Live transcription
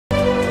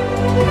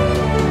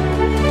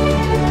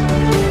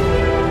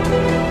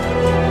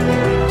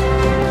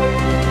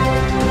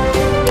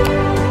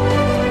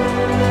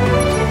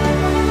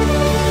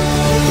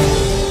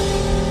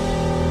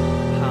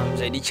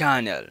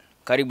channel.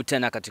 Karibu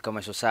tena katika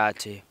My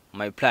Society,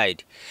 My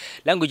Pride.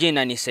 Langu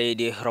jina ni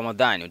Saidi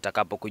Ramadan.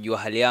 Utakapo kujua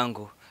hali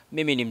yangu,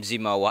 mimi ni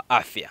mzima wa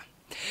afya.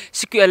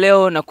 Siku ya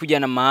leo nakuja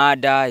na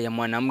maada ya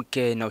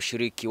mwanamke na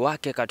ushiriki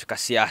wake katika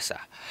siasa,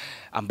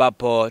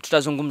 ambapo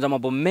tutazungumza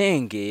mambo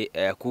mengi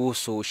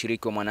kuhusu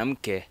ushiriki wa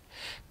mwanamke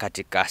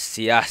katika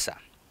siasa.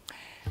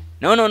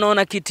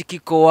 Naona kiti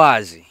kiko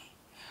wazi.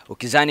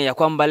 Ukizani ya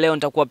kwamba leo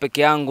nitakuwa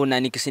peke yangu na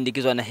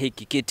nikisindikizwa na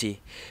hiki kiti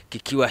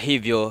kikiwa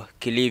hivyo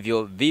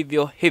kilivyo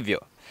vivyo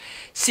hivyo.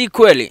 Si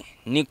kweli,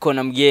 niko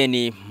na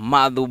mgeni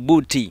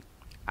madhubuti.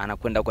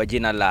 Anakwenda kwa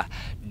jina la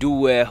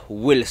Duwee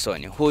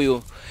Wilison.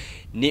 Huyu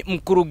ni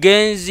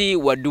mkurugenzi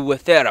wa Duwee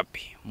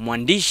Therapy,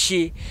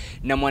 mwandishi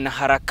na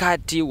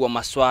mwanaharakati wa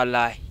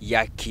masuala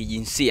ya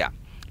kijinsia.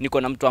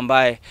 Niko na mtu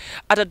ambaye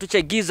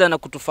atatuchagiza na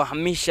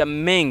kutufahamisha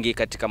mengi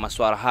katika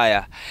masuala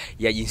haya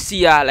ya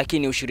jinsia,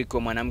 lakini ushiriki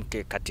wa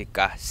mwanamke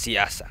katika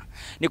siasa.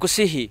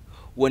 Nikusihi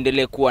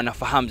uendelee kuwa na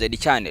Fahamu Zaidi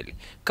channel.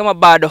 Kama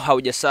bado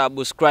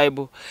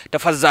haujasubscribe,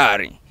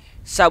 tafadhali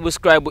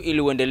subscribe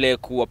ili uendelee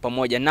kuwa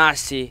pamoja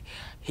nasi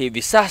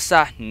hivi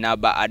sasa na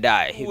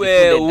baadaye.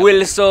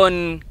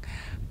 Wilson,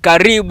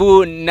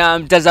 karibu. Na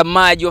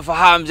mtazamaji wa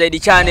Fahamu Zaidi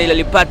channel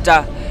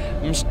alipata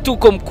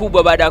mshtuko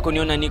mkubwa baada ya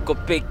kuniona niko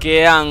peke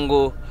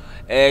yangu,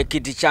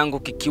 kiti changu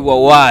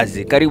kikiwa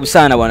wazi. Karibu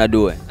sana bwana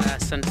Duwee.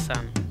 Asante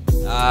sana.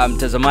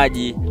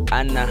 Mtazamaji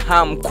ana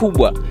hamu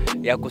kubwa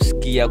ya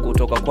kusikia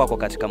kutoka kwako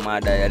katika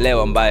mada ya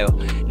leo, ambayo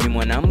ni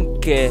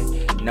mwanamke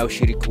na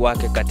ushiriki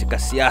wake katika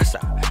siasa.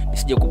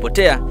 Nisije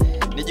kupotea,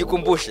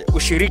 nijikumbushe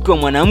ushiriki wa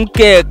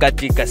mwanamke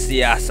katika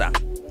siasa.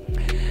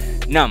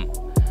 Naam,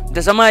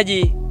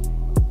 mtazamaji,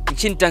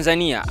 nchini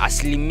Tanzania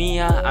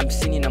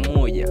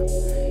 51%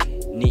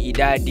 ni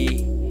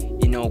idadi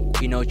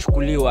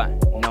inayochukuliwa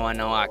na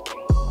wanawake.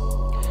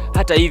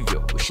 Hata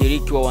hivyo,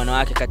 ushiriki wa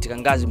wanawake katika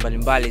ngazi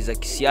mbalimbali za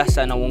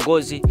kisiasa na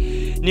uongozi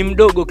ni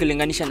mdogo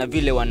ukilinganisha na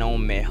vile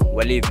wanaume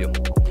walivyo.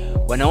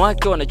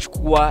 Wanawake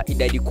wanachukua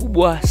idadi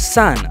kubwa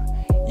sana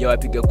ya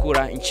wapiga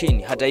kura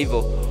nchini. Hata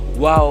hivyo,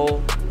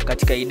 wao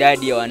katika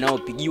idadi ya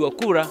wanaopigiwa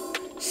kura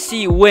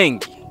si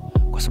wengi,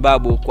 kwa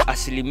sababu kwa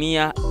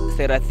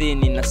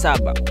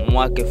 37%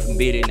 mwaka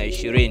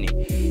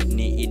 2020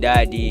 ni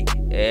idadi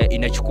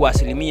inachukua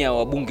asilimia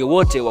wabunge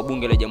wote wa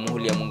bunge la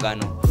Jamhuri ya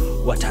Muungano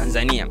wa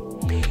Tanzania.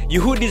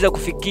 Juhudi za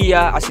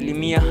kufikia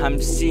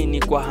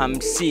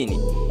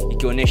 50-50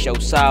 ikionyesha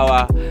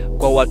usawa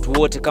kwa watu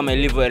wote kama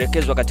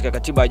ilivyoelekezwa katika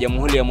katiba ya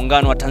Jamhuri ya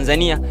Muungano wa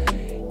Tanzania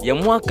ya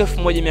mwaka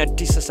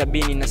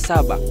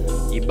 1977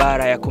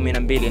 ibara ya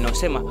 12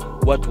 inayosema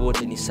watu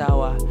wote ni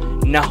sawa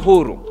na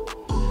huru.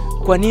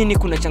 Kwa nini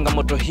kuna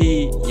changamoto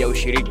hii ya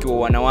ushiriki wa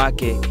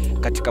wanawake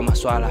katika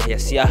masuala ya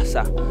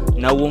siasa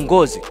na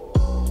uongozi?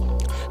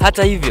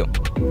 Hata hivyo,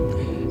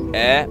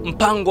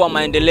 mpango wa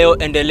maendeleo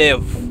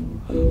endelevu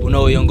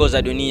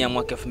unaoiongoza dunia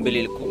mwaka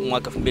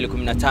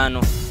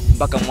 2015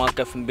 mpaka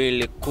mwaka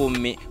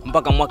 2010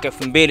 mpaka mwaka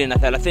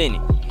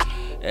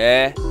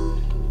 2030,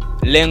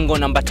 lengo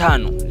namba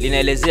 5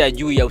 linaelezea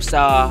juu ya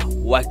usawa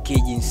wa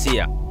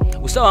kijinsia.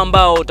 Usawa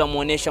ambao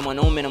utamuonesha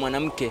mwanaume na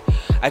mwanamke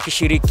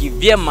akishiriki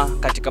vyema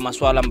katika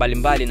masuala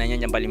mbalimbali na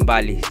nyanja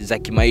mbalimbali za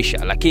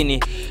kimaisha,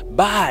 lakini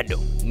bado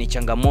ni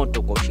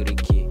changamoto kwa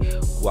ushiriki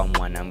wa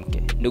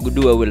mwanamke. Ndugu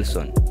Duwee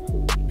Wilson,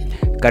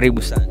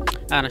 karibu sana.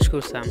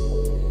 Nashukuru sana.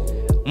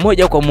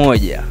 Moja kwa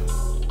moja,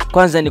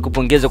 kwanza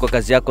nikupongeze kwa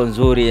kazi yako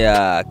nzuri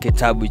ya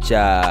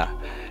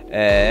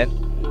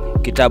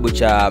kitabu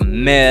cha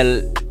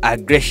Male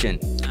Aggression.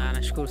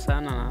 Nashukuru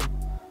sana na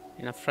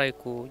ninafurahi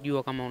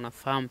kujua kama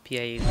unafahamu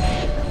pia hivi.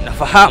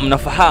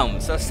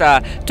 Nafahamu.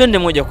 Sasa twende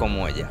moja kwa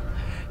moja,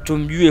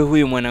 tumjue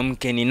huyu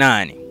mwanamke ni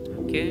nani.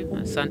 Okay,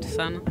 asante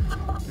sana.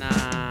 Na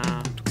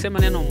tukisema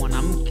neno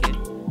mwanamke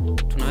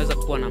tunaweza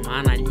kuwa na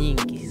maana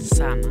nyingi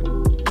sana,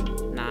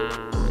 na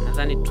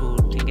nadhani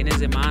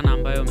tutengeneze maana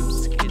ambayo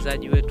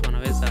msikilizaji wetu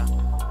anaweza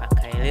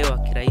akaelewa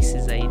kirahisi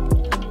zaidi.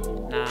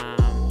 Na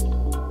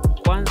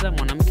kwanza,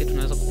 mwanamke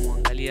tunaweza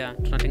kumwangalia,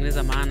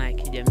 tunatengeneza maana ya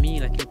kijamii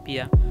lakini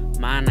pia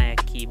maana ya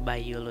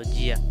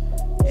kibiolojia.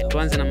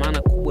 Tuanze na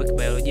maana kubwa ya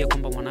kibiolojia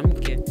kwamba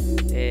mwanamke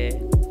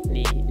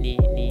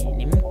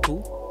ni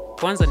mtu,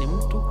 kwanza ni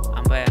mtu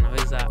ambaye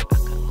anaweza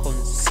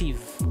akaconceive,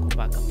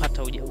 kwamba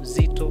akapata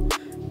ujauzito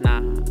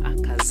na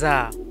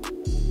akazaa.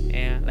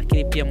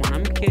 Lakini pia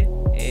mwanamke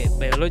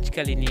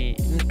biologically ni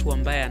mtu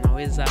ambaye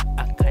anaweza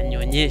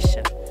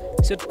akanyonyesha.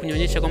 Sio tu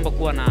kunyonyesha kwamba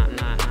kuwa na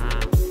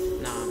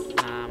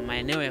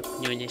maeneo ya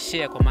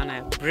kunyonyeshea kwa maana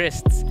ya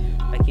breasts,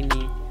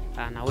 lakini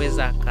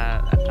anaweza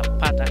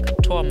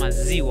akatoa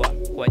maziwa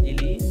kwa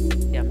ajili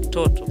ya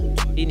mtoto.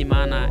 Hii ni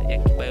maana ya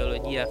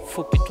kibiolojia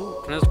fupi tu.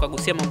 Tunaweza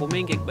kugusia mambo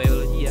mengi ya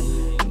kibiolojia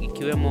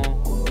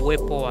ikiwemo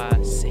uwepo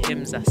wa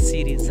sehemu za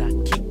siri za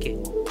kike.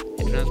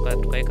 Tunaweza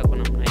tukaweka kwa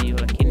namna hiyo,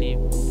 lakini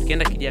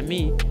tukienda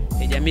kijamii,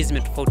 jamii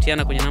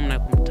zimetofautiana kwenye namna ya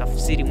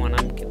kumtafsiri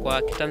mwanamke.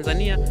 Kwa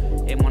Kitanzania,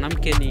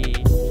 mwanamke ni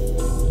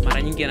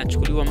mara nyingi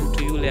anachukuliwa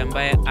mtu yule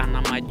ambaye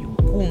ana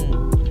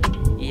majukumu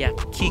ya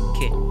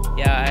kike,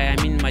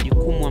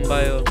 majukumu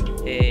ambayo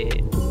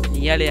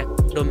ni yale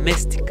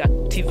domestic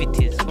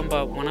activities,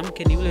 kwamba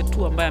mwanamke ni yule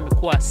tu ambaye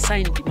amekuwa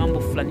assigned mambo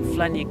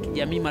fulani ya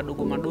kijamii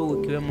madogo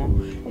ikiwemo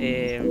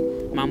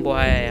mambo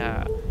haya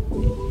ya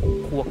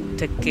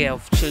take care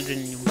of children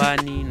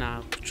nyumbani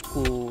na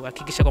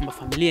kuhakikisha kwamba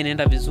familia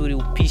inaenda vizuri,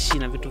 upishi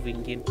na vitu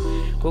vingine.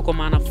 Kwa hiyo kwa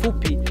maana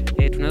fupi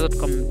tunaweza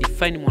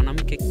tukamdefine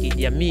mwanamke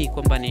kijamii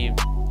kwamba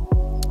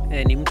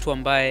ni mtu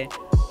ambaye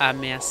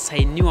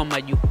ameasainiwa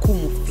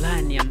majukumu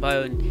fulani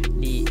ambayo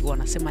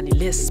wanasema ni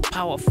less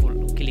powerful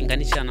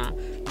ukilinganisha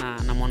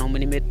na mwanaume.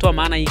 Nimetoa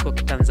maana hii kwa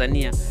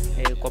Tanzania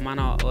kwa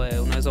maana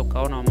unaweza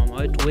ukaona mama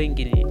wetu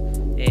wengi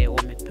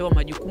wamepewa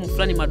majukumu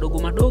fulani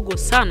madogo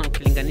sana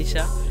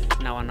ukilinganisha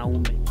na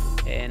wanaume.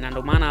 Na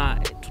ndio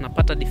maana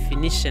tunapata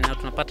definition au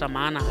tunapata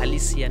maana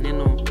halisi ya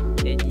neno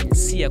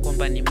jinsia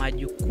kwamba ni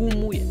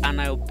majukumu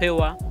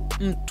anayopewa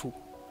mtu,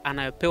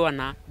 anayopewa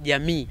na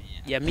jamii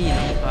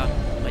inampa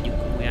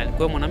majukumu yale. Kwa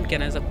hiyo mwanamke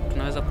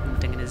tunaweza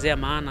kumtengenezea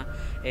maana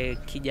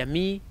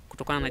kijamii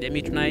kutokana na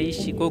jamii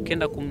tunayoishi. Kwa hiyo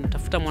ukienda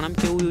kumtafuta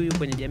mwanamke huyu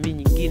kwenye jamii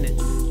nyingine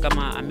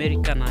kama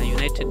America na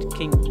United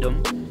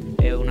Kingdom,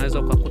 unaweza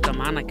ukakuta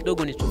maana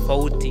kidogo ni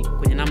tofauti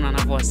kwenye namna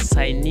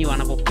anavyoasainiwa,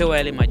 anavyopewa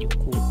yale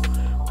majukumu.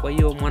 Kwa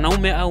hiyo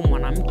mwanaume au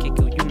mwanamke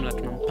kiujumla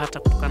tunampata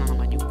kutokana na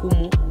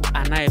majukumu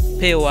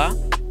anayepewa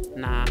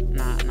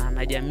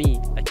na jamii,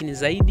 lakini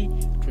zaidi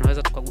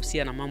tunaweza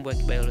tukagusia na mambo ya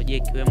kibiolojia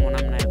ikiwemo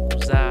namna ya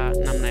kuzaa,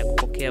 namna ya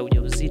kupokea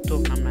ujauzito,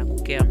 namna ya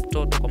kupokea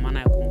mtoto kwa maana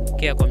ya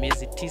kumpokea kwa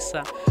miezi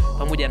 9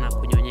 pamoja na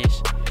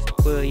kunyonyesha.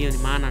 Kwa hiyo ni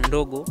maana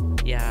ndogo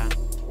ya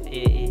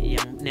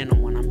neno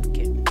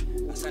mwanamke.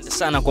 Asante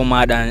sana kwa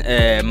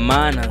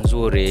maana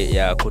nzuri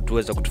ya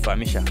kutuweza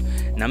kutufahamisha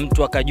na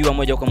mtu akajua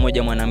moja kwa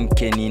moja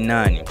mwanamke ni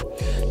nani.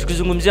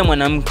 Tukizungumzia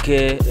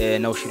mwanamke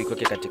na ushiriki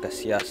wake katika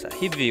siasa,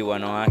 hivi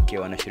wanawake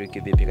wanashiriki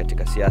vipi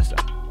katika siasa?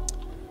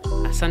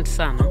 Asante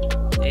sana.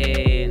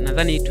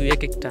 Nadhani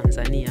tuiweke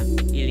Tanzania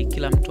ili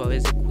kila mtu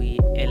aweze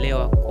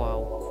kuielewa kwa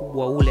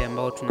ukubwa ule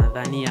ambao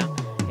tunadhania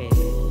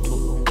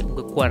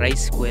ungekuwa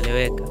rahisi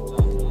kueleweka.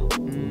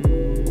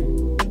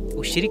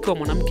 Ushiriki wa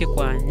mwanamke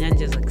kwa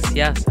nyanja za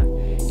kisiasa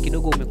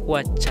kidogo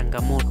umekuwa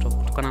changamoto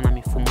kutokana na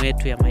mifumo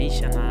yetu ya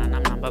maisha na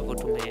namna ambavyo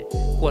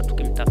tumekuwa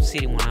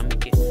tukimtafsiri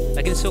mwanamke.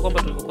 Lakini sio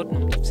kwamba tulikuwa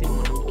tunamtafsiri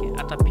mwanamke,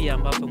 hata pia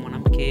ambavyo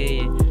mwanamke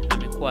yeye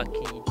amekuwa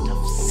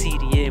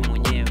akitafsiri yeye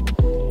mwenyewe.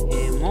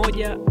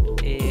 Moja,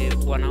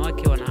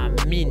 wanawake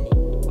wanaamini,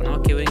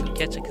 wanawake wengi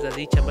ukiacha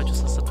kizazi hichi ambacho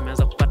sasa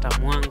tumeanza kupata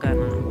mwanga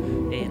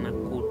na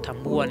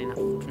kutambua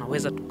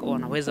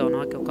wanaweza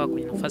wanawake wakawa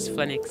kwenye nafasi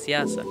fulani ya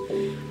kisiasa,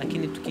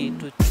 lakini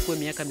tuchukue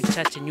miaka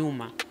michache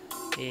nyuma,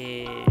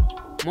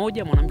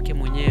 moja, mwanamke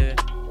mwenyewe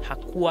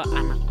hakuwa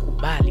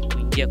anakubali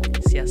kuingia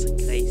kwenye siasa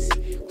kirahisi,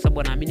 kwa sababu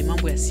anaamini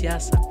mambo ya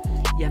siasa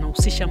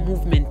yanahusisha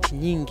movement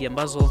nyingi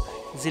ambazo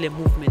zile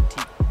movement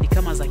ni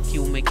kama za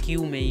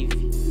kiume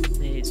hivi.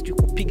 Sijui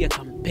kupiga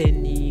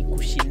kampeni,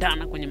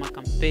 kushindana kwenye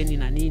makampeni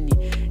na nini.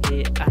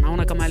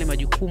 Anaona kama yale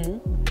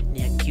majukumu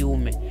ni ya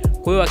kiume.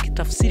 Kwa hiyo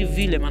akitafsiri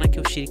vile, maana yake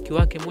ushiriki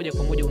wake moja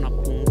kwa moja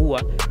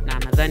unapungua na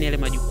anadhani yale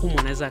majukumu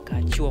anaweza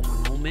akaachiwa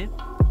mwanaume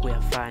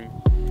kuyafanya.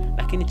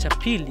 Lakini cha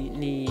pili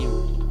ni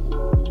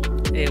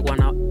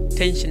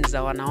tension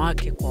za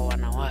wanawake kwa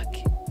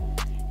wanawake.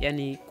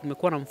 Yaani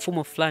kumekuwa na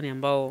mfumo fulani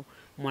ambao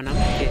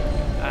mwanamke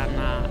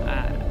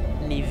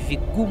ni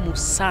vigumu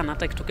sana,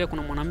 hata kitokea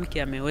kuna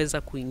mwanamke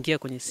ameweza kuingia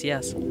kwenye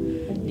siasa,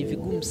 ni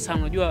vigumu sana.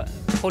 Unajua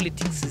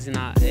politics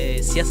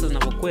siasa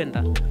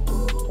zinavyokwenda,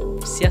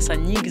 siasa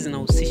nyingi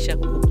zinahusisha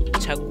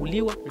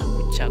kuchaguliwa na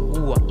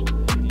kuchagua.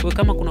 Kwa hiyo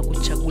kama kuna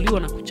kuchaguliwa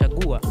na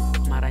kuchagua,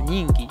 mara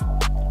nyingi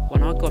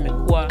wanawake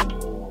wamekuwa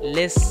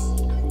less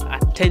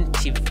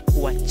attentive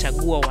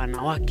kuwachagua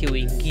wanawake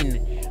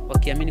wengine,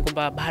 wakiamini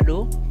kwamba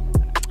bado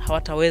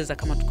hawataweza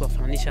kama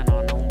tukiwafananisha na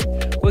wanaume.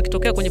 Kwa hiyo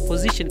kitokea kwenye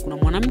position kuna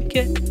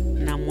mwanamke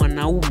na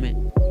mwanaume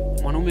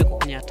yuko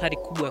kwenye hatari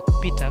kubwa ya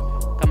kupita,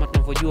 kama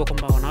tunavyojua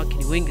kwamba wanawake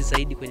ni wengi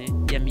zaidi kwenye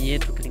jamii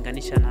yetu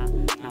ukilinganisha na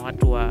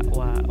watu wa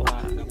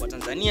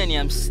Tanzania ni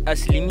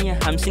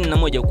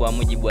 51% kwa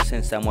mujibu wa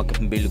sensa ya mwaka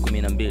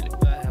 2012.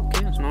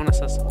 Okay, tunaona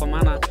sasa kwa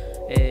maana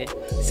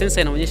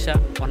sensa inaonyesha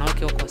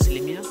wanawake wako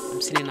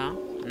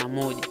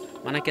 51%.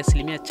 Maana yake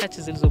asilimia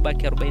chache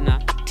zilizobaki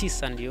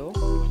 49 ndio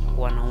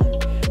wanaume.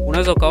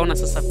 Unaweza ukaona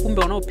sasa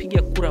kumbe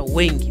wanaopiga kura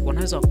wengi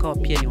wanaweza wakawa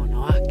pia ni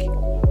wanawake.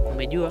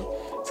 Umejua?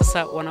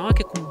 Sasa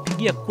wanawake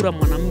kumpigia kura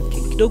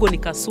mwanamke kidogo ni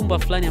kasumba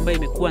fulani ambayo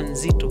imekuwa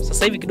nzito.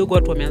 Sasa hivi kidogo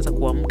watu wameanza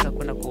kuamka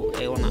kwenda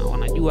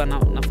wanajua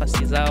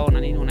nafasi zao na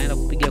nini, unaenda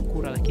kupiga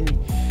kura, lakini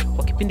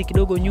kwa kipindi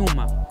kidogo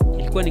nyuma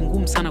ilikuwa ni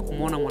ngumu sana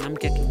kumuona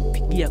mwanamke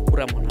akimpigia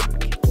kura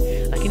mwanamke.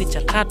 Lakini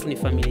cha tatu ni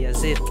familia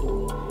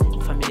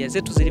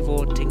zetu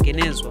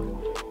zilivyotengenezwa.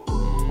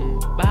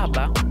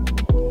 Baba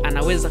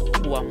anaweza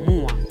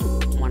kuamua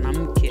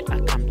mwanamke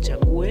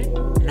akamchague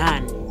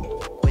nani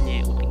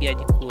kwenye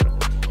upigaji kura.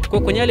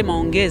 Kwa kwenye yale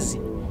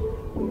maongezi,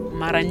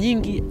 mara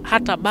nyingi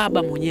hata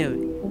baba mwenyewe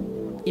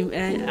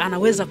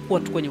anaweza kuwa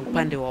tu kwenye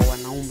upande wa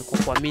wanaume kwa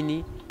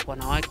kuamini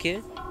wanawake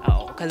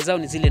kazi zao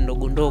ni zile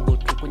ndogo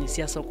tu, kwenye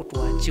siasa huko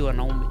tuachie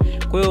wanaume.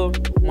 Kwa hiyo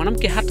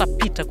mwanamke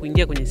hatapita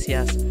kuingia kwenye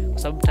siasa kwa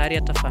sababu tayari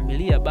hata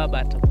familia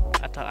baba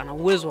ana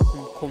uwezo wa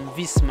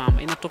kumconvince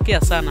mama.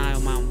 Inatokea sana hayo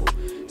mambo.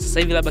 Sasa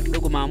hivi labda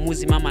kidogo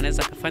maamuzi mama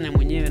anaweza kufanya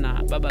mwenyewe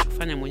na baba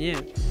akafanya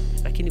mwenyewe,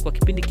 lakini kwa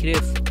kipindi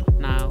kirefu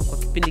na kwa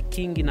kipindi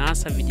kingi na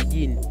hasa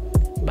vijijini,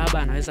 baba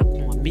anaweza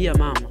kumwambia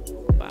mama,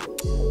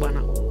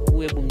 bwana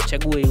hebu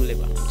mchague yule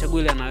bwana. Mchague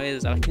yule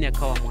anaweza, lakini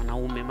akawa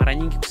mwanaume. Mara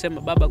nyingi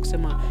baba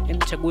kusema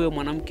mchague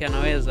mwanamke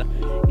anaweza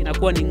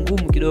inakuwa ni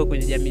ngumu kidogo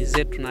kwenye jamii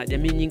zetu, na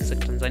jamii nyingi za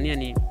Tanzania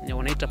ni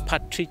wanaita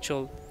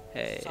patriarchal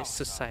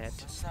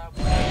society.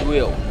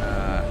 Wewe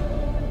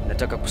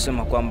nataka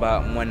kusema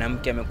kwamba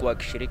mwanamke amekuwa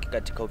akishiriki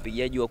katika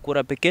upigaji wa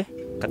kura pekee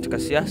katika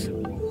siasa?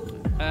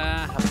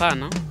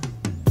 Hapana.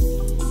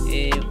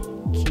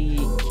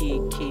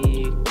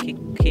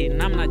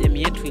 Namna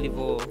jamii yetu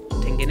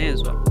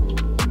ilivyotengenezwa,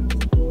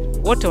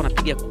 wote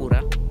wanapiga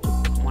kura,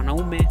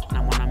 mwanaume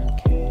na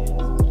mwanamke.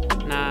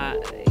 Na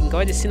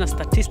ingawaje sina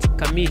statistic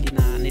kamili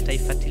na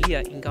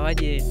nitaifuatilia,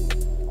 ingawaje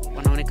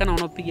wanaonekana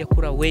wanaopiga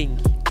kura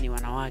wengi ni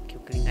wanawake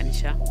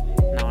ukilinganisha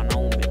na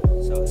wanaume.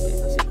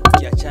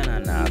 Kiachana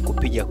na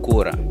kupiga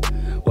kura,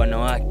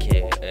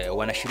 wanawake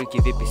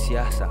wanashiriki vipi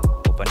siasa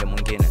upande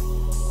mwingine?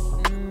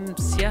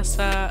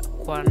 Siasa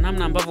kwa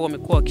namna ambavyo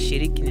wamekuwa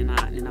wakishiriki,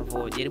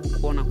 ninavyojaribu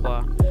kuona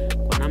kwa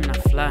namna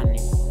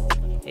fulani,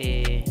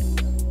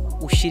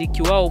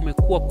 ushiriki wao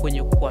umekuwa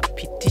kwenye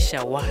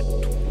kuwapitisha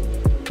watu,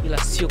 ila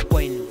sio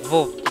kuwa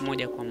involved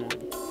moja kwa moja.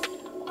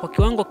 Kwa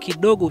kiwango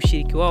kidogo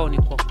ushiriki wao ni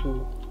kwa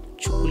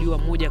kuchukuliwa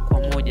moja kwa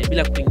moja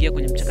bila kuingia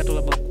kwenye mchakato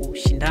labda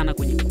kushindana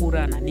kwenye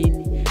kura na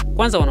nini.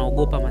 Kwanza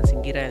wanaogopa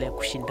mazingira yale ya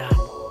kushindana.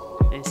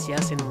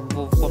 Siasa ina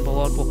involve kwamba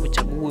watu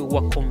wakuchague,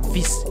 wa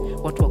convince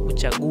watu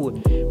wakuchague.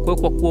 Kwa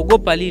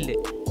kuogopa lile,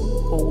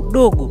 kwa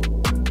udogo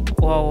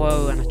wao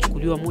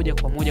wanachukuliwa moja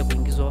kwa moja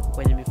kuingizwa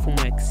kwenye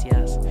mifumo ya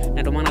kisiasa.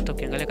 Na ndio maana hata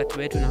ukiangalia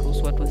katiba yetu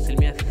inaruhusu watu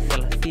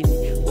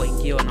 30%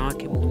 waingie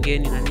wanawake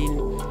bungeni na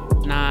nini.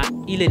 Na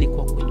ile ni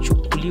kwa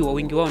kuchukuliwa,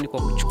 wengi wao ni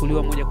kwa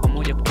kuchukuliwa moja kwa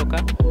moja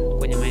kutoka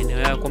kwenye maeneo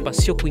yao, kwamba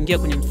sio kuingia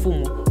kwenye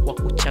mfumo wa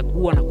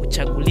kuchagua na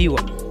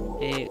kuchaguliwa.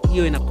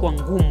 Hiyo inakuwa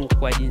ngumu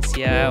kwa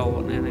jinsia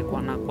yao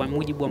na kwa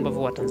mujibu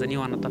ambavyo Watanzania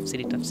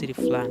wanatafsiri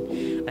fulani.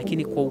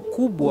 Lakini kwa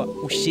ukubwa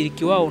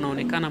ushiriki wao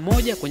unaonekana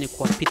moja kwenye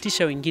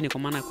kuwapitisha wengine, kwa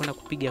maana ya kwenda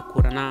kupiga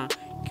kura. Na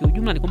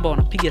kiujumla ni kwamba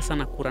wanapiga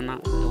sana kura na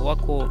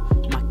wako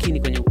makini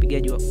kwenye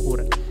upigaji wa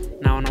kura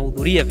na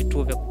wanahudhuria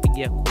vituo vya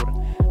kupigia kura.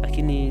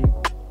 Lakini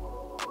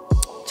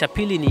cha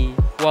pili ni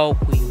wao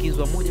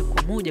kuingizwa moja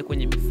kwa moja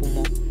kwenye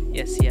mifumo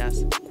ya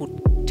siasa,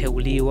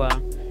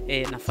 kuteuliwa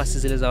nafasi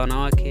zile za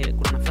wanawake.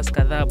 Kuna nafasi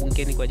kadhaa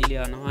bungeni kwa ajili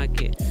ya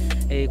wanawake.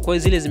 Kwa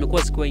zile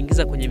zimekuwa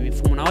zikiwaingiza kwenye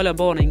mifumo, na wale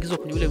ambao wanaingizwa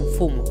kwenye ule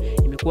mfumo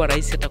imekuwa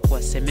rahisi hata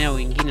kuwasemea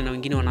wengine, na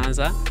wengine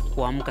wanaanza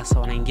kuamka sasa,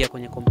 wanaingia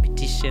kwenye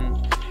competition.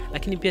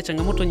 Lakini pia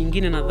changamoto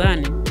nyingine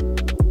nadhani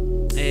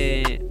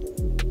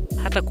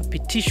hata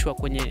kupitishwa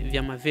kwenye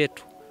vyama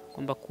vyetu,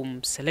 kwamba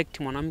kumselect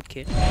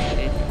mwanamke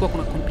kulikuwa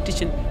kuna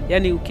competition.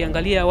 Yani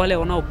ukiangalia wale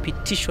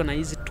wanaopitishwa na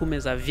hizi tume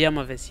za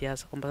vyama vya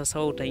siasa, kwamba sasa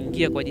wewe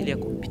utaingia kwa ajili ya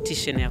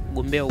competition ya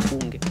kugombea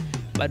ubunge,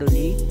 bado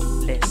ni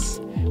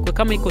less. Kwa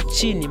kama iko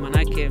chini,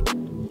 manake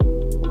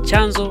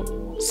chanzo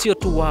sio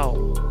tu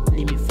wao,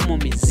 ni mifumo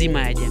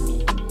mizima ya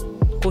jamii.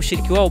 Kwa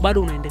ushiriki wao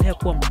bado unaendelea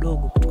kuwa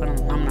mdogo kutokana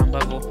na namna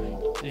ambavyo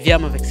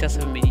vyama vya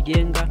siasa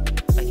vimejijenga,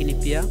 lakini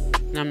pia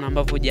namna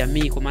ambavyo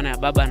jamii, kwa maana ya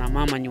baba na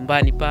mama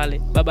nyumbani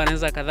pale, baba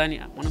anaweza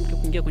kadhani mwanamke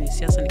kuingia kwenye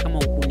siasa ni kama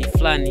uhuni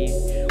fulani.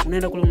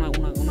 Unaenda kule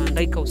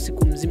unahangaika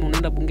usiku mzima,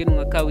 unaenda bungeni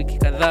unakaa wiki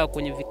kadhaa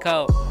kwenye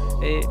vikao.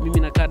 Mimi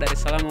nakaa Dar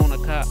es Salaam,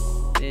 unakaa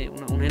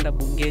unaenda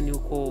bungeni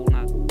huko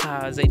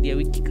unakaa zaidi ya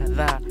wiki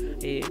kadhaa.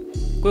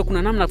 Kwa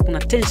hiyo kuna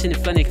tension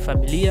fulani ya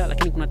kifamilia,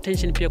 lakini kuna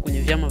tension pia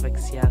kwenye vyama vya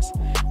kisiasa.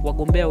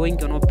 Wagombea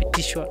wengi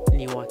wanaopitishwa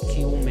ni wa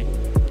kiume.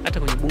 Hata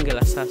kwenye bunge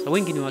la sasa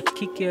wengi ni wa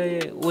kike,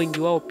 wengi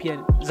wao pia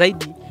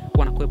zaidi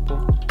wanakuepo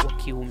wa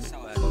kiume.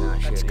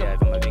 Sheria ya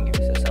vyama vingi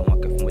vya siasa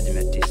mwaka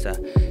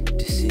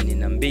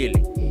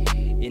 1992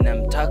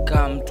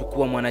 inamtaka mtu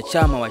kuwa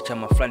mwanachama wa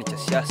chama fulani cha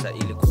siasa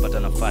ili kupata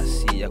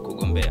nafasi ya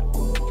kugombea.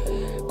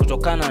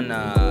 Kutokana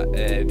na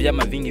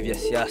vyama vingi vya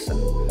siasa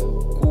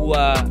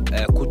kuwa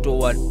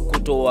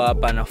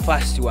kutowapa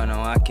nafasi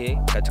wanawake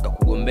katika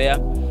kugombea,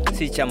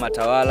 si chama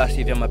tawala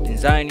si vyama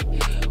pinzani,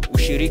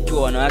 ushiriki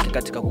wa wanawake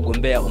katika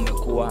kugombea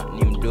umekuwa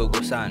ni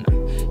mdogo sana.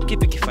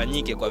 Kipi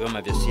kifanyike kwa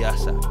vyama vya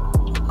siasa?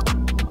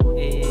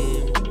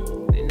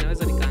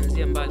 Ninaweza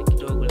nikaanzia mbali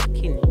kidogo,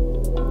 lakini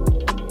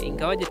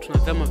ingawaje tuna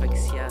vyama vya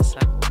kisiasa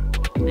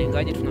na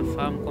ingawaje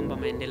tunafahamu kwamba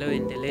maendeleo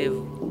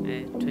endelevu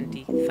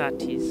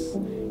 2030s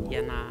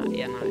yana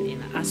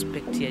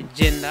aspect ya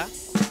gender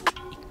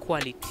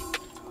equality,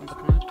 kwamba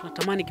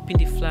tunatamani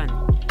kipindi fulani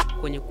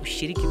kwenye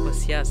kushiriki kwa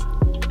siasa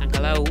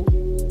angalau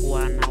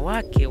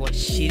wanawake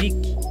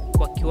washiriki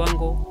kwa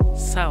kiwango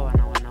sawa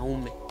na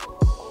wanaume,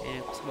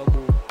 kwa sababu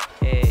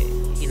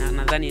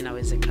nadhani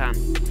inawezekana.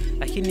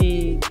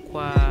 Lakini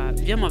kwa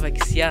vyama vya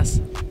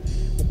kisiasa,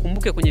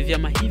 ukumbuke kwenye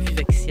vyama hivi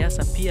vya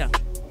kisiasa pia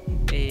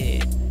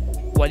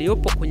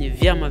waliopo kwenye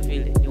vyama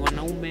vile ni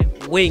wanaume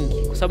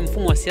wengi, kwa sababu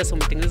mfumo wa siasa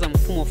umetengeneza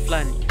mfumo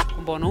fulani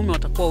kwamba wanaume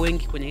watakuwa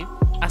wengi kwenye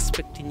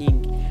aspect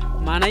nyingi.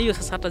 Maana hiyo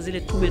sasa hata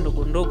zile tume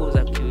ndogo ndogo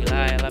za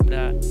kiwilaya,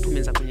 labda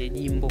tume za kwenye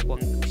jimbo,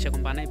 kuhakikisha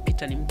kwamba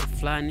anayepita ni mtu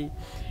fulani,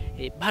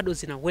 bado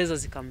zinaweza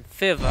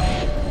zikamfavor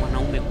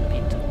mwanaume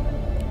kupita.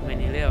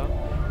 Umenielewa?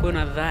 Kwa hiyo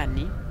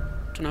nadhani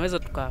tunaweza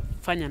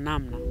tukafanya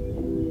namna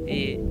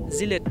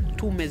zile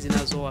tume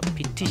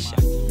zinazowapitisha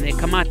na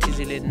kamati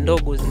zile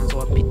ndogo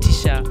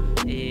zinazowapitisha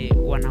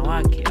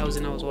wanawake au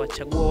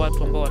zinazowachagua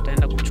watu ambao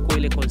wataenda kuchukua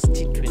ile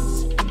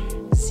constituency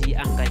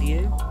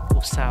ziangalie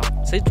usawa.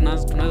 Sasa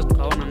tunaweza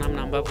tukaona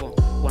namna ambavyo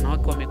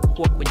wanawake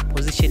wamekuwa kwenye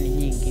position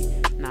nyingi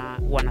na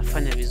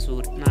wanafanya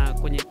vizuri. Na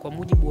kwa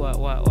mujibu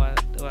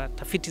wa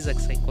tafiti za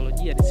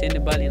kisaikolojia, nisiende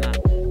mbali na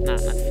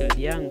field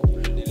yangu,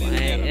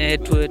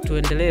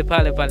 tuendelee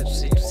pale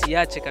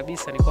tusiache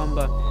kabisa, ni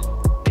kwamba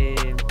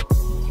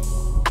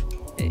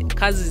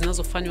kazi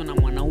zinazofanywa na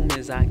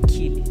mwanaume za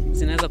akili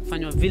zinaweza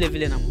kufanywa vile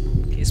vile na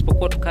mwanamke,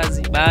 isipokuwa tu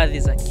kazi baadhi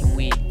za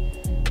kimwili.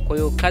 Kwa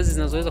hiyo kazi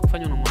zinazoweza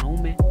kufanywa na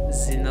mwanaume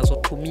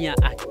zinazotumia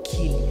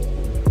akili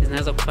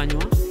zinaweza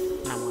kufanywa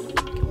na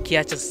mwanamke.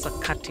 Ukiacha sasa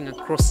cutting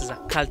across za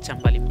culture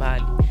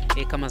mbalimbali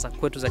kama za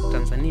kwetu za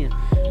Tanzania,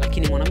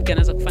 lakini mwanamke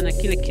anaweza kufanya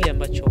kile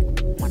ambacho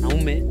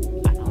mwanaume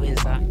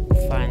anaweza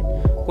kufanya.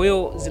 Kwa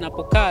hiyo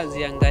zinapokaa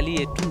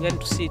ziangalie tu, yani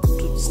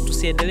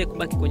tusiendelee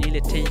kubaki kwenye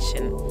ile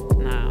tension.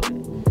 Na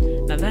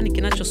nadhani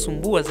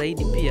kinachosumbua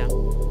zaidi pia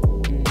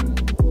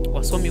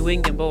wasomi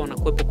wengi ambao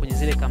wanakuepo kwenye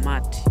zile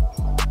kamati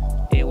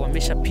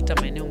wameshapita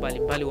maeneo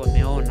mbalimbali,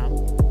 wameona.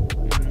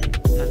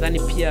 Nadhani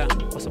pia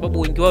kwa sababu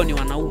wengi wao ni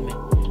wanaume,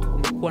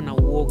 kumekuwa na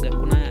uoga.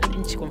 Kuna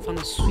nchi kwa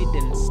mfano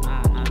Sweden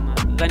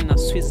na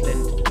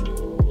Switzerland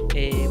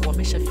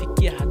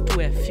wameshafikia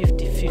hatua ya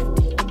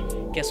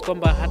 50-50, kiasi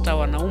kwamba hata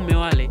wanaume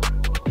wale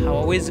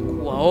hawawezi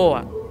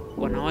kuwaoa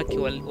wanawake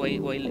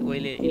wa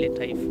ile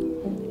taifa.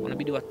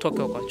 Wanabidi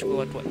watoke wakachukue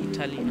watu wa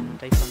Italy na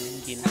mataifa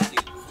mengine.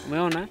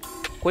 Umeona?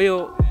 Kwa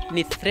hiyo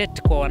ni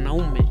threat kwa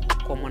wanaume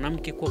kwa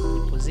mwanamke kuwa kwenye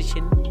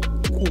position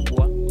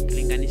kubwa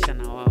ukilinganisha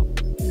na wao.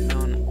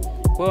 Umeona?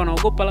 Kwa hiyo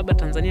wanaogopa labda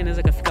Tanzania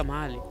inaweza kufika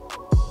mahali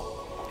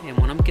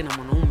mwanamke na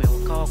mwanaume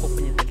wakawa wako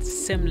kwenye the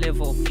same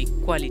level of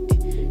equality,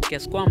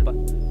 kiasi kwamba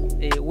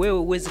wewe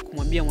uweze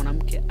kumwambia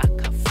mwanamke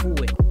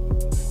akafue.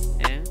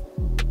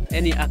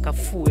 Yaani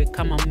akafue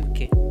kama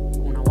mke,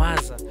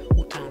 unawaza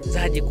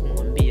utaanzaje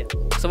kumwambia?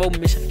 Kwa sababu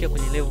mmeshafikia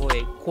kwenye level ya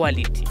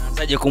equality.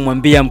 Unaanzaje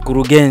kumwambia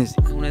mkurugenzi?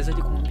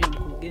 Unawezaje kumwambia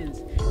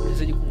mkurugenzi?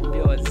 Unawezaje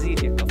kumwambia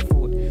waziri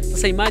akafue?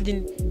 Sasa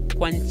imagine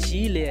kwa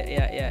nchi ile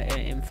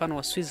ya mfano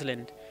wa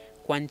Switzerland,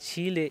 kwa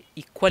nchi ile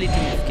equality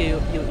imefikia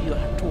hiyo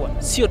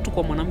hatua, sio tu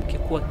kwa mwanamke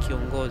kuwa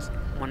kiongozi,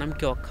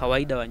 mwanamke wa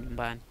kawaida wa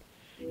nyumbani.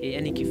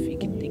 Yaani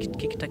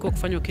kikitakiwa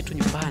kufanywa kitu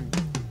nyumbani,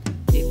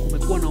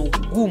 kumekuwa na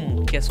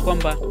ugumu kiasi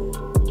kwamba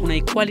kuna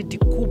equality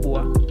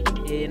kubwa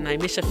na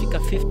imeshafika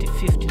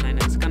 50-50, na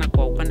inawezekana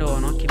kwa upande wa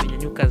wanawake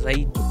imenyanyuka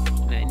zaidi,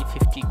 na ni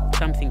 50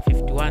 something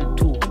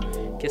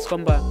 51-2, kiasi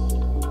kwamba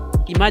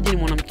imagine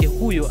mwanamke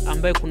huyo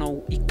ambaye kuna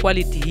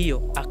equality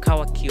hiyo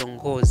akawa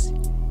kiongozi,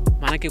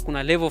 maana yake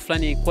kuna level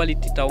fulani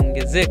equality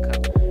itaongezeka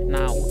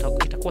na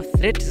itakuwa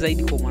threat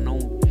zaidi kwa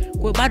mwanaume. Kwa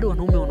hiyo bado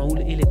wanaume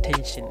wana ile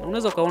tension.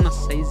 Unaweza kaona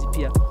sasa hizi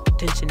pia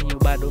tension hiyo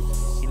bado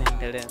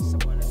inaendelea.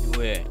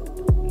 Duwee.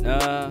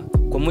 Na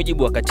kwa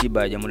mujibu wa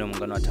katiba ya Jamhuri ya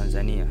Muungano wa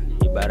Tanzania,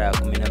 ibara ya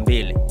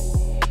 12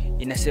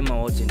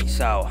 inasema wote ni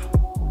sawa.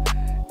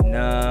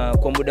 Na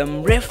kwa muda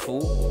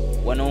mrefu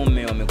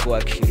wanaume wamekuwa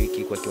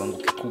wakishiriki kwa kiwango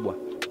kikubwa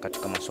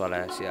katika masuala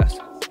ya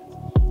siasa.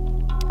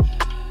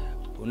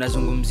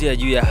 Unazungumzia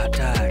juu ya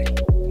hatari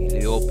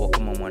iliyopo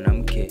kama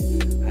mwanamke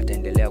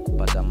ataendelea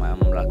kupata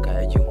mamlaka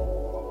ya juu.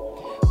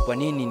 Kwa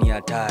nini ni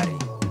hatari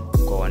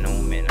kwa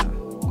wanaume, na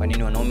kwa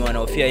nini wanaume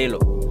wanahofia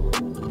hilo?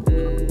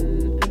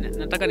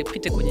 Nataka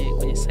nipite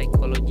kwenye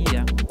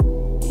saikolojia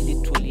ili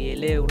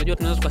tulielewe. Unajua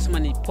tunaweza kusema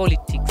ni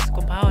politics,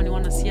 kwamba hawa ni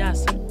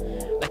wanasiasa,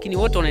 lakini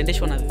wote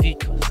wanaendeshwa na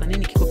vichwa. Sasa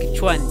nini kiko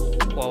kichwani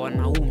kwa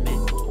wanaume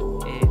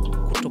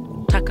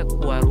kutokutaka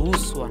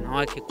kuwaruhusu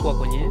wanawake kuwa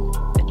kwenye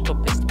the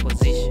topest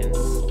positions?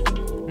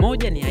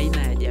 Moja ni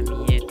aina ya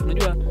jamii yetu.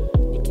 Unajua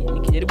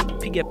nikijaribu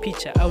kupiga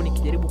picha au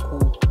nikijaribu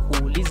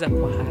kuuliza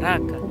kwa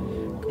haraka,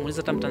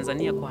 kumuuliza hata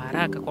Mtanzania kwa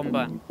haraka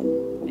kwamba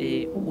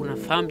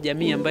unafahamu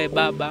jamii ambaye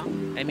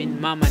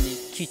mama ni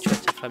kichwa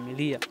cha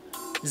familia,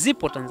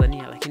 zipo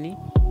Tanzania, lakini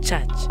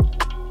chache,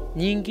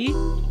 nyingi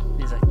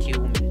ni za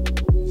kiume.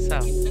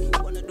 Sawa.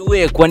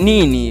 Duwee, kwa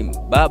nini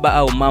baba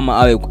au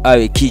mama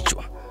awe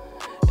kichwa?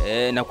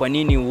 Na kwa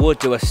nini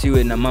wote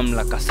wasiwe na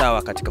mamlaka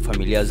sawa katika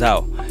familia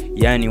zao?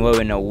 Yaani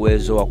wawe na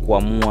uwezo wa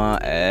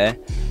kuamua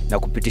na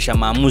kupitisha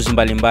maamuzi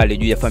mbalimbali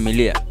juu ya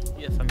familia.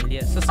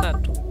 Sasa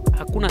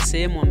hakuna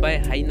sehemu ambaye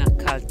haina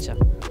culture.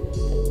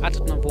 Hata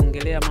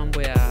tunapoongelea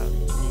mambo ya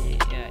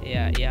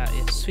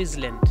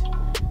Switzerland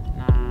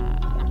na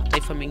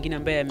mataifa mengine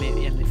ambaye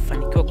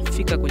yamefanikiwa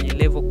kufika kwenye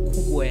level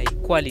kubwa ya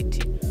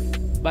equality,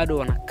 bado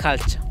wana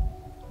culture,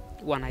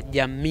 wana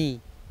jamii,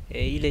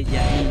 ile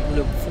jamii,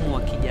 ule mfumo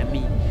wa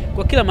kijamii.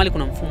 Kwa kila mahali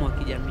kuna mfumo wa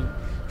kijamii.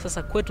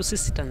 Sasa kwetu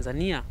sisi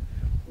Tanzania,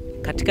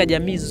 katika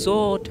jamii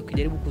zote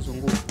ukijaribu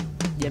kuzunguka,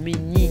 jamii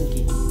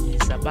nyingi ni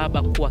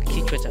sababu kuwa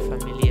kichwa cha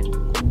familia.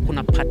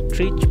 kuna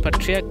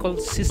patriarchal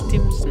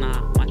systems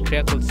na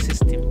matriarchal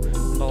system,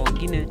 ambao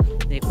wengine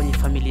kwenye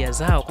familia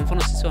zao, kwa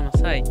mfano sisi wa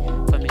Masai,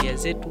 familia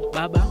zetu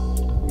baba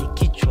ni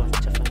kichwa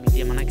cha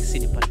familia, maana si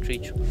ni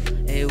patriarchal.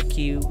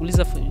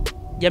 Ukiuliza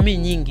jamii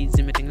nyingi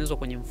zimetengenezwa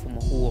kwenye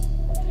mfumo huo.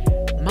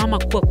 Mama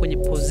kuwa kwenye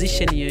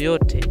position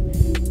yoyote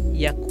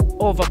ya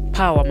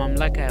overpower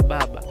mamlaka ya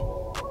baba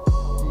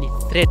ni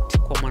threat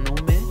kwa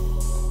mwanaume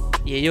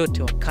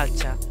yeyote wa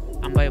culture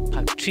ambayo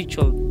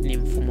patriarchal ni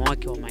mfumo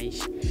wake wa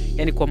maisha.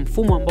 Yani kwa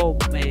mfumo ambao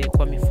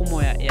kwa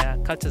mifumo ya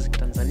culture za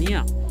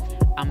Tanzania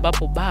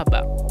ambapo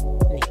baba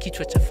ni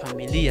kichwa cha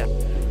familia,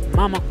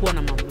 mama kuwa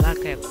na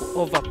mamlaka ya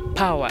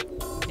overpower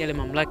yale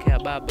mamlaka ya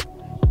baba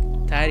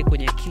tayari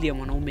kwenye akili ya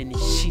mwanaume ni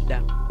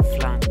shida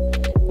fulani.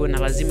 Kwa hiyo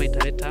lazima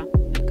italeta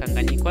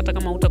mkanganyiko, hata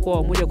kama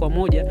utakuwa moja kwa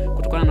moja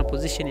kutokana na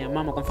position ya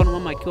mama. Kwa mfano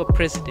mama akiwa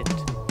president,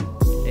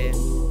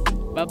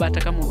 baba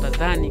hata kama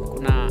utadhani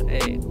kuna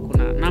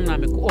namna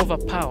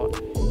overpower,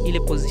 ile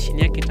position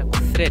yake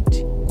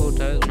itakuthreat. Kwa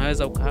hiyo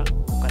unaweza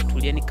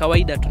ukatulia. Ni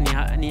kawaida tu,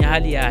 ni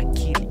hali ya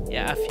akili,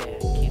 ya afya ya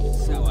akili.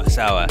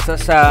 Sawa.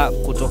 Sasa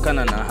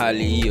kutokana na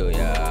hali hiyo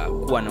ya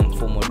kuwa na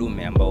mfumo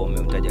dume ambao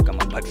umeutaja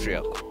kama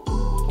patriarchal,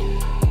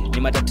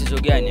 ni matatizo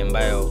gani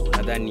ambayo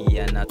nadhani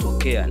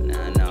yanatokea na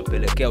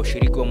yanapelekea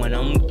ushiriki wa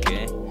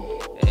mwanamke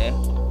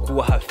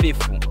kuwa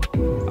hafifu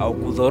au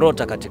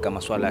kudhorota katika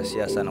masuala ya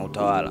siasa na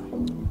utawala?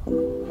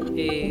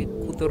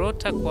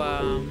 Kudhorota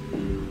kwa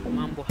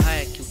mambo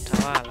haya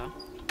kiutawala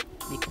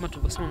ni kama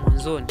tulivyosema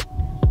mwanzoni.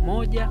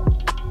 Moja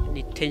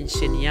ni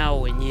tension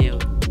yao wenyewe.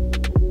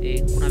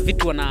 Kuna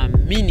vitu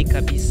wanaamini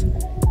kabisa.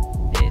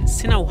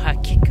 Sina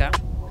uhakika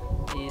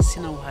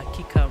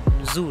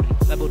mzuri,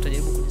 labda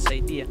utajaribu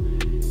kunisaidia.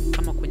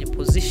 Kama kwenye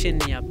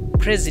position ya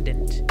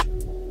president,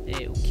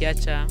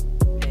 ukiacha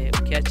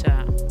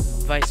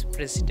vice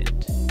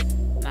president,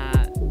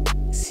 na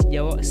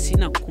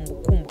sina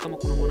kumbukumbu kama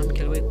kuna mwanamke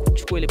aliwahi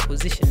kuchukua ile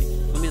position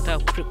mimi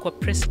nataka kuwa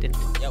president.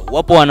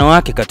 Wapo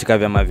wanawake katika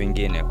vyama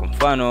vingine, kwa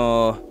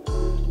mfano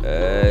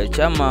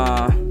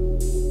chama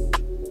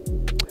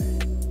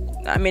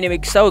mimi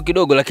nimekisahau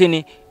kidogo,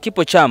 lakini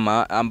kipo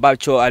chama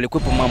ambacho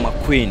alikuwepo mama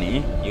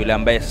Queen, yule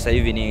ambaye sasa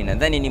hivi ni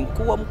nadhani ni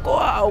mkuu wa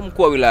mkoa au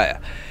mkuu wa wilaya.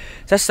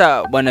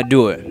 Sasa bwana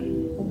Duwee,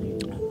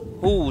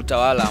 huu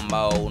utawala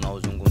ambao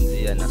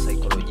unaozungumzia na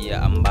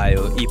saikolojia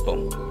ambayo ipo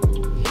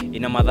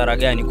ina madhara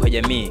gani kwa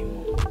jamii?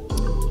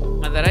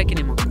 Madhara yake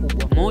ni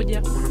makubwa.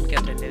 Moja, mwanamke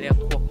ataendelea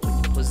kuwa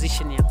kwenye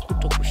position ya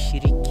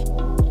kutokushiriki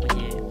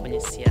kwenye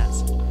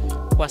siasa.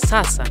 Kwa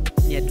sasa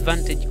ni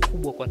advantage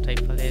kubwa kwa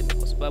taifa letu,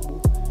 kwa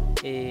sababu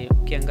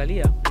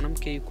ukiangalia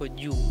mwanamke yuko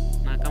juu,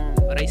 na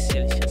kama rais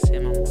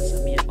alishasema Mama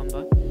Samia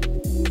kwamba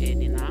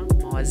nina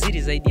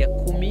mawaziri zaidi ya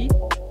 10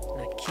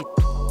 na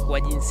kitu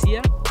wa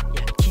jinsia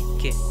ya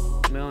kike.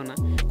 Umeona?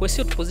 Kwa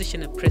sio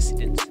position ya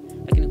president,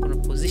 lakini kuna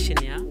position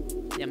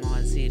ya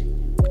mawaziri.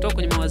 Kutoka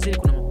kwenye mawaziri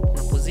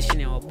kuna position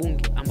ya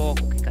wabunge ambao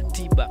wako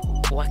kikatiba,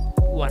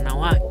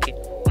 wanawake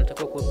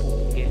wanatakiwa kuwepo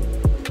bungeni.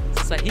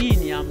 Sasa hii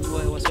ni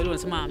Waswahili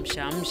wanasema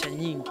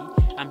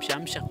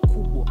amsha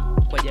kubwa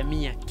kwa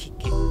jamii ya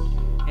kike.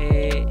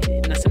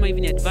 Nasema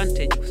hivi ni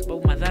advantage kwa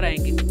sababu madhara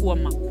yangekuwa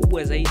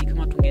makubwa zaidi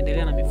kama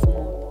tungeendelea na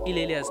mifumo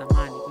ile ya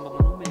zamani kwamba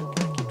mwanaume ni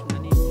kila kitu na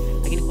nini.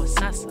 Lakini kwa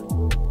sasa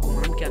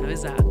mwanamke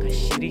anaweza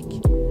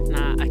akashiriki,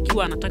 na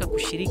akiwa anataka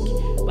kushiriki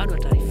bado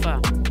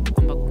atarifaa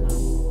kwamba kuna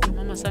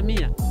Mama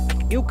Samia.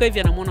 Akigeuka hivi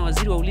anamuona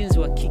waziri wa ulinzi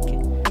wa kike,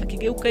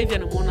 akigeuka hivi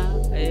anamuona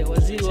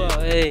waziri wa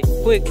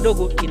kwa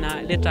kidogo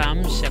inaleta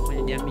amsha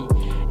kwenye jamii.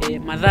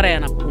 Madhara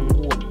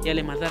yanapungua,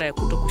 yale madhara ya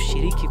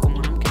kutokushiriki kwa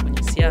mwanamke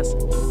kwenye siasa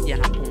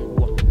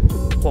yanapungua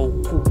kwa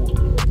ukubwa.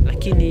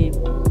 Lakini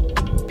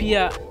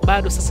pia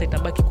bado sasa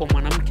itabaki kwa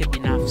mwanamke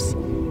binafsi.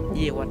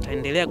 Je,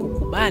 wataendelea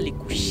kukubali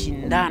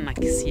kushindana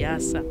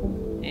kisiasa,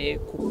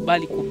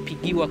 kukubali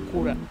kupigiwa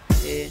kura?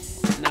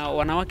 Na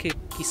wanawake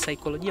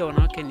kisaikolojia,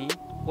 wanawake ni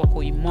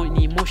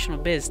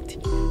emotional based.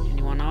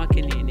 Ni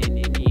wanawake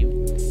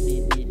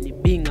ni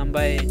being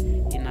ambaye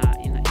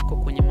iko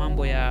kwenye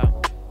mambo ya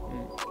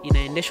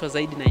inaendeshwa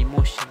zaidi na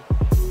emotion.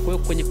 Kwa hiyo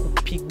kwenye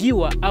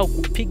kupigiwa au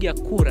kupiga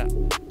kura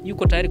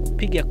yuko tayari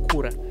kupiga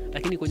kura,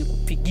 lakini kwenye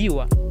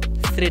kupigiwa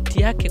threat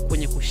yake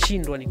kwenye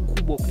kushindwa ni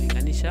kubwa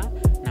kulinganisha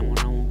na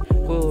mwanaume.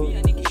 Kwa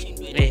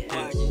hiyo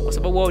kwa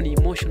sababu wao ni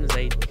emotion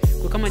zaidi.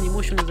 Kwa kama ni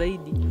emotion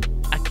zaidi,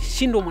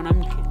 akishindwa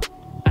mwanamke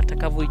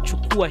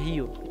atakavyoichukua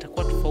hiyo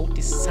itakuwa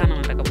tofauti sana na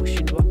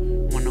atakavyoshindwa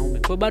mwanaume.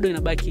 Kwa hiyo bado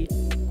inabaki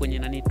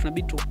kwenye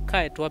tunabidi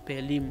tukae tuwape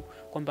elimu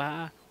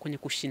kwamba kwenye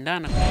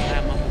kushindana kuna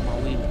haya mambo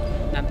mawili,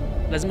 na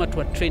lazima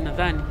train.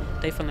 Nadhani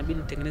taifa linabidi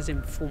litengeneze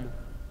mfumo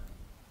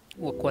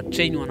wa kuwa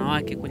train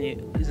wanawake kwenye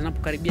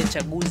zinapokaribia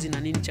chaguzi na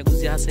nini,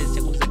 chaguzi hasa hizo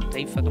chaguzi za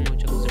taifa kama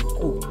uchaguzi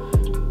mkuu.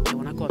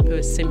 Wanawake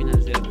wapewe seminars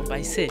zile kwamba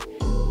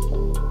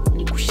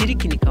ni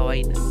kushiriki ni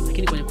kawaida,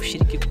 lakini kwenye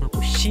kushiriki kuna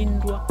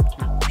kushindwa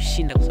na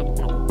kushinda, kwa sababu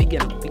kuna kupiga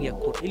na kupiga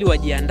kura, ili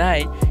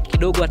wajiandae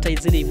kidogo hata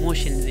zile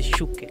emotions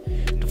zishuke.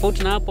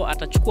 Tofauti na hapo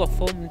atachukua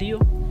form ndio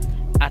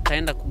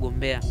ataenda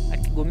kugombea,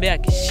 akigombea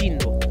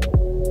akishindwa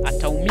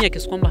ataumia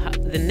kiasi kwamba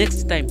the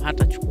next time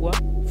hatachukua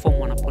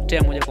form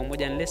wanapotea moja kwa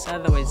moja unless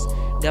otherwise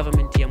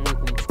government iamue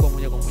kumchukua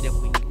moja kwa moja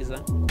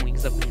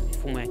kuingiza kwenye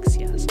mifumo ya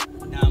kisiasa.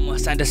 Na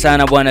asante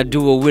sana bwana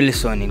Duwee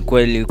Wilison,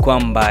 kweli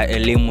kwamba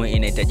elimu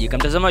inahitajika.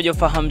 Mtazamaji wa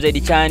Fahamu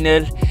Zaidi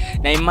channel,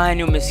 na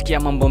imani umesikia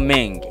mambo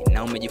mengi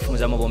na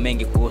umejifunza mambo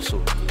mengi kuhusu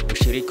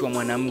ushiriki wa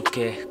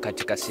mwanamke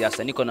katika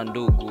siasa. Niko na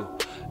ndugu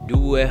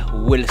Duwee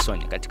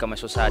Wilison katika My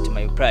Society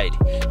My Pride.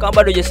 Kama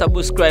bado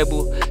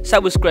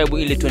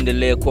hujasubscribe ili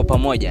tuendelee kuwa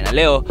pamoja. Na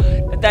leo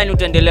nadhani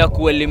utaendelea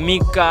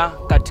kuelimika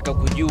katika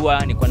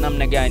kujua ni kwa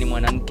namna gani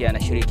mwanamke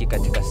anashiriki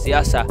katika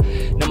siasa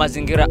na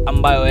mazingira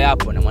ambayo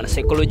yapo, na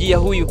mwanasaikolojia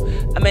huyu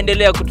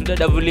ameendelea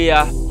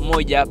kutudadavulia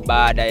moja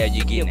baada ya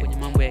jingine kwenye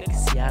mambo ya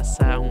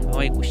kisiasa.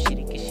 Umewahi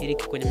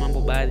kushiriki kwenye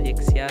mambo baadhi ya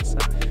kisiasa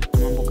na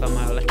mambo kama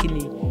hayo,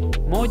 lakini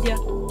moja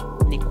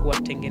ni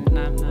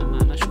kuwatengeneza.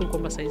 Nashukuru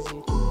kwamba saizi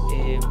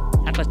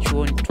hata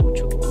chuoni chuo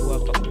kikuu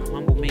hapa kuna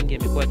mambo mengi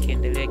yamekuwa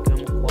yakiendelea,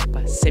 ikiwemo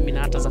kuwapa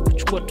seminar hata za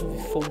kuchukua tu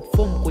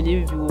form kwenye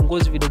hivi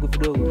uongozi vidogo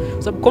vidogo,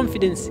 kwa sababu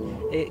confidence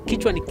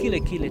kichwa ni kile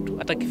kile tu,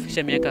 hata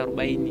kifikisha miaka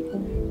 40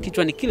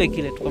 kichwa ni kile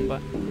kile tu, kwamba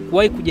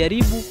ukiwahi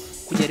kujaribu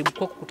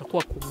kwako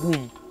kutakuwa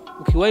kugumu,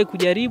 ukiwahi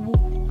kujaribu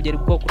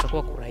kwako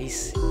kutakuwa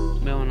kurahisi.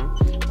 Umeona?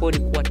 Kwa hiyo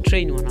ni kuwa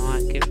train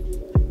wanawake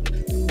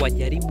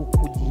wajaribu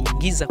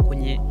kujiingiza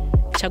kwenye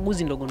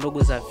chaguzi ndogo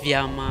ndogo za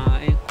vyama.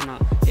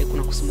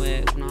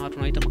 Kuna watu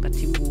wanaita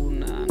makatibu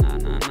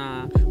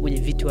na wenye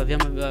viti wa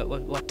vyama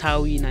wa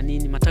tawi na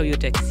nini, matawi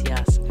yote ya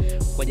kisiasa.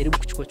 Wajaribu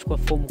kuchukua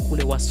fomu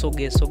kule,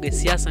 wasoge.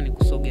 Siasa ni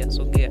kusogea.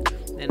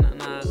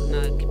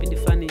 Na kipindi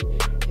fani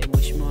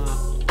mheshimiwa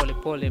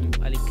Polepole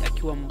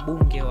akiwa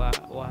mbunge wa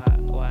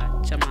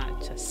chama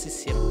cha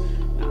CCM,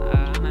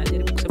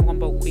 anajaribu kusema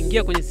kwamba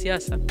kuingia kwenye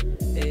siasa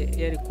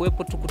yani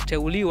kuwepo tu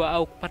kuteuliwa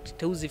au kupata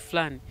teuzi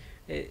fulani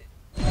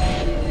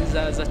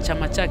za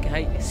chama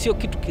chake sio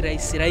kitu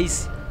kirahisi.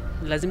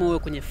 Lazima uwe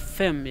kwenye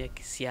fem ya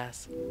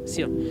kisiasa,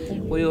 sio?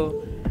 Kwa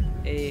hiyo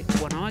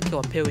wanawake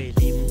wapewe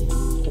elimu,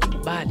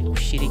 kukubali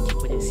kushiriki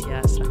kwenye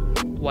siasa,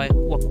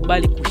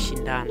 wakubali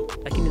kushindana,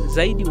 lakini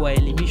zaidi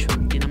waelimishwe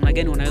ni namna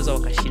gani wanaweza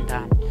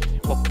wakashindana,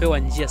 kwa kupewa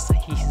njia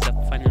sahihi za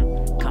kufanya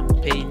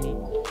kampeni,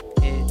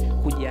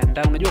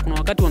 kujiandaa. Unajua kuna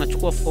wakati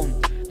wanachukua fomu,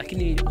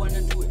 lakini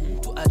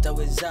mtu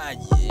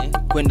atawezaje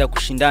kwenda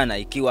kushindana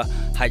ikiwa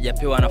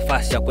hajapewa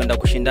nafasi ya kwenda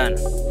kushindana?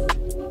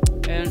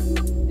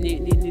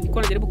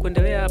 Nilikuwa najaribu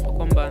kuendelea hapa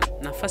kwamba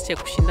nafasi ya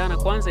kushindana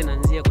kwanza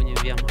inaanzia kwenye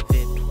vyama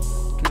vyetu.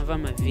 Tuna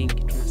vyama vingi,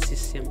 tuna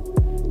CCM,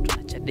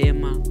 tuna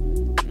Chadema,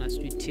 tuna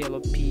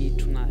TLP,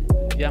 tuna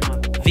vyama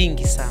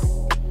vingi sana.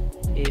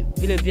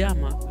 Vile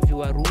vyama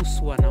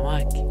viwaruhusu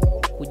wanawake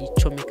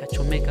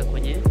kujichomeka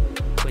kwenye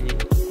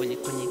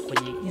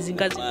hizi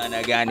ngazi.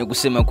 Maana gani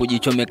kusema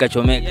kujichomeka?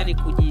 Yani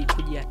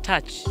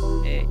kujiattach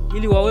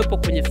ili wawepo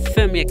kwenye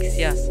fem ya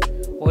kisiasa,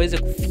 waweze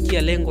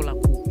kufikia lengo la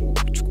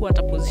kuchukua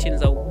hata position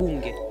za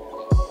ubunge,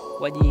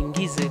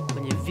 wajiingize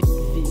kwenye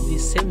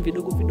visehemu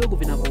vidogo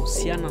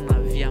vinavyohusiana na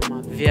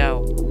vyama vyao.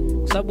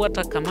 Kwa sababu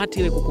hata kamati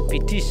ile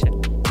kukupitisha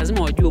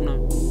lazima wajue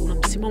una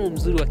msimamo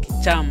mzuri wa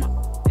kichama,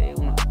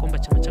 kwamba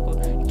chama chako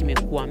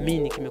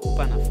kimekuamini,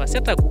 kimekupa nafasi.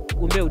 Hata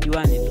kugombea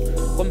udiwani tu,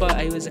 kwamba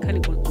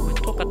haiwezekani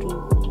umetoka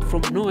tu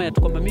from nowhere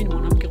tu kwamba mimi ni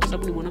mwanamke, kwa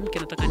sababu ni mwanamke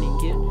nataka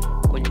niingie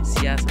kwenye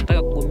siasa,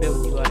 nataka kugombea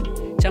udiwani.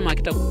 Chama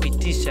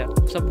hakitakupitisha,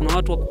 kwa sababu kuna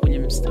watu wako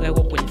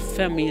kwenye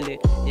family ile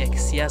ya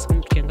kisiasa.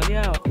 Kama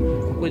tukiangalia hawa,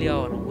 kwa kweli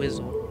hawa wana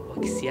uwezo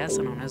wa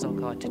kisiasa na wanaweza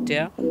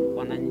wakawatetea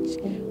wananchi,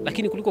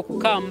 lakini kuliko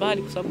kukaa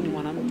mbali kwa sababu ni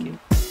mwanamke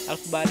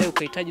alafu baadaye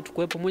ukahitaji tu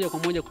kuwepo moja kwa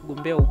moja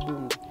kugombea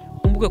ubunge.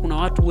 Kumbuka kuna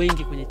watu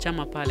wengi kwenye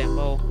chama pale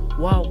ambao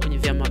wao kwenye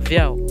vyama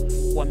vyao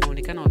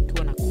wameonekana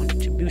wakiwa na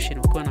contribution,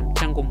 wakiwa na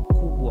mchango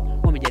mkubwa,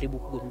 wamejaribu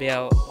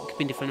kugombea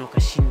kipindi fulani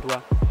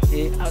wakashindwa.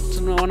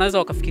 Wanaweza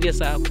wakafikiria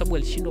kwa sababu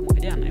alishindwa mwaka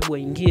jana, hebu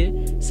aingie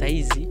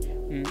saizi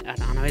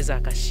anaweza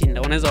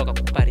akashinda. Wanaweza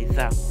wakakupa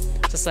ridhaa.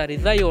 Sasa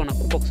ridhaa hiyo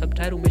wanakupa kwa sababu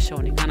tayari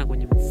umeshaonekana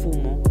kwenye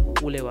mfumo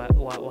ule wa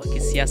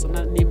kisiasa,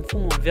 na ni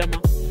mfumo wa vyama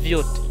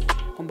vyote,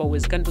 kwamba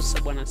uwezekani tu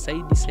sasa bwana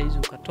Saidi saizi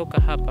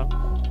ukatoka hapa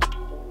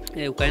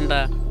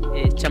ukaenda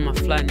chama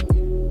fulani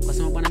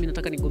ukasema bwana mimi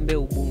nataka nigombee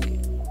ubunge.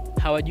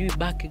 Hawajui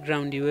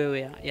background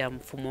wewe ya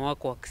mfumo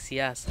wako wa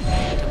kisiasa,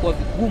 itakuwa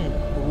vigumu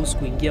kuruhusu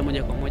kuingia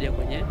moja kwa moja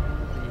kwenye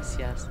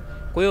siasa.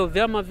 Kwa hiyo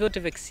vyama vyote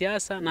vya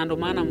kisiasa, na ndio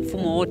maana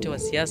mfumo wote wa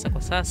siasa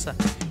kwa sasa,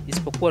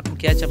 isipokuwa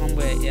tukiacha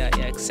mambo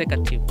ya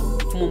executive,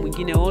 mfumo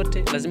mwingine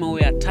wote lazima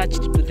uwe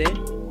attached to the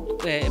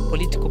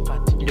political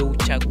party ndio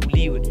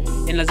uchaguliwe.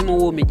 Yani lazima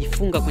uwe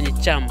umejifunga kwenye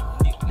chama.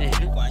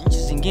 Kwa nchi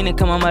zingine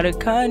kama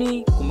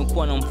Marekani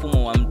kumekuwa na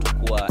mfumo wa mtu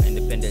kuwa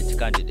independent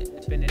candidate.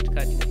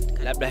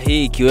 Labda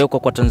hii ikiwekwa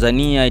kwa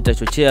Tanzania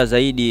itachochea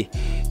zaidi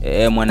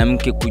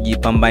mwanamke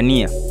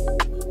kujipambania.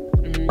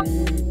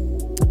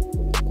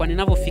 Kwa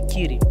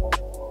ninavyofikiri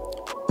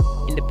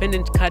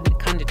independent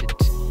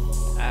candidate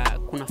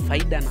kuna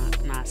faida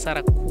na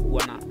hasara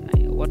kubwa, na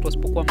watu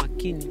wasipokuwa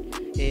makini,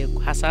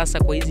 hasa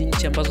kwa hizi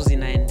nchi ambazo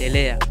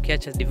zinaendelea,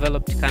 ukiacha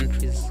developed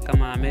countries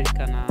kama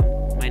Amerika na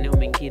maeneo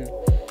mengine.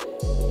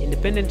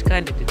 Independent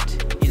candidate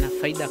ina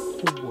faida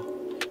kubwa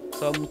kwa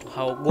sababu mtu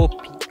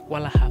haogopi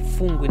wala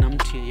hafungwi na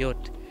mtu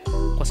yeyote.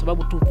 kwa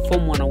sababu tu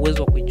fomu ana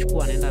uwezo wa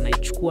kuichukua, anaenda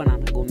anaichukua na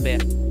anagombea.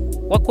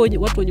 Wako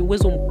watu wenye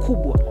uwezo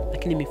mkubwa,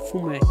 lakini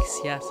mifumo ya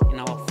kisiasa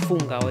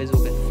inawafunga, hawawezi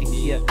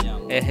kufikia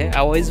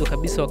hawawezi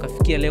kabisa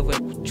wakafikia level ya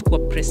kuchukua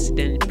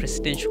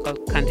presidential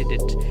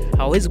candidate.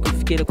 Hawawezi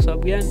kufikia ile. Kwa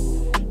sababu gani?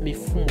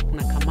 Mifumo,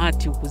 kuna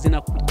kamati huku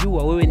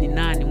zinakujua wewe ni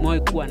nani,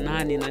 umewahi kuwa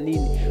nani na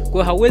nini. Kwa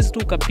hiyo hauwezi tu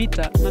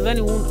ukapita.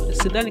 Nadhani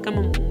sidhani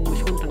kama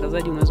mheshimiwa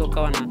mtangazaji unaweza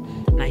ukawa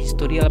na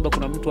historia, labda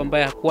kuna mtu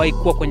ambaye hakuwahi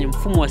kuwa kwenye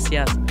mfumo wa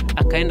siasa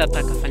akaenda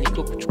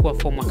akafanikiwa kuchukua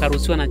fomu,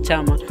 akaruhusiwa na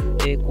chama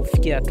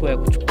kufikia hatua ya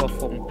kuchukua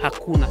fomu.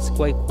 Hakuna,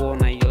 sikuwahi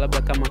kuona hiyo.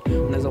 Labda kama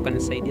unaweza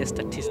ukanisaidia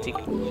statistic.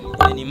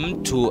 Ni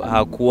mtu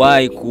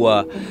hakuwahi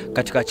kuwa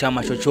katika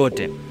chama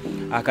chochote,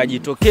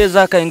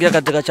 akajitokeza akaingia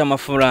katika chama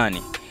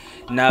fulani,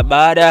 na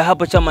baada ya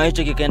hapo chama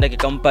hicho kikaenda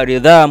kikampa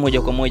ridhaa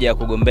moja kwa moja ya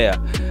kugombea.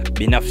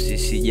 Binafsi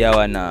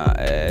sijawa na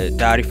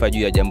taarifa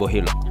juu ya jambo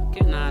hilo.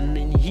 Na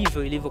ni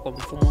hivyo ilivyo kwa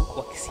mfumo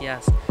wa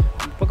kisiasa.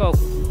 Mpaka wa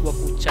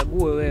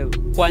kuchagua wewe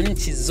kwa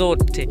nchi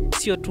zote,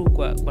 sio tu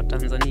kwa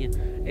Tanzania.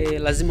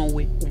 Lazima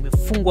uwe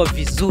umefungwa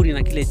vizuri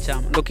na kile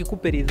chama ndio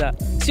kikupe ridhaa.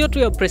 Sio tu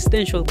ya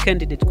presidential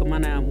candidate kwa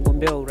maana ya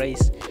mgombea wa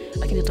urais,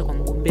 lakini hata kwa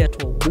mgombea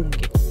tu wa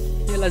ubunge.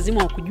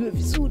 Lazima wakujue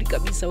vizuri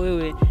kabisa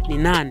wewe ni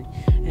nani.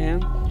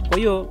 Kwa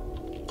hiyo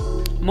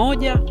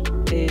moja,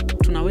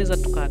 tunaweza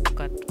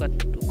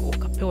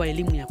tukapewa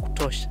elimu ya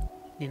kutosha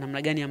ni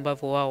namna gani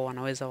ambavyo wao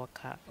wanaweza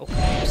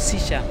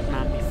wakahusisha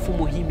na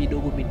mifumo hii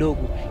midogo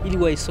midogo, ili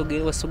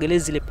wasogelee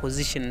zile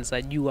positions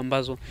za juu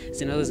ambazo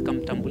zinaweza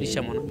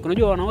zikamtambulisha mwanamke.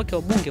 Unajua wanawake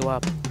wa bunge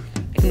wapo,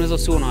 lakini unaweza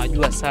usio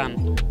unawajua sana,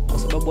 kwa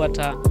sababu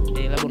hata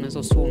labda unaweza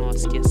usio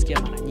unawasikia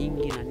mara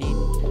nyingi na nini,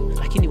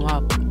 lakini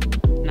wapo.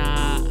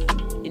 Na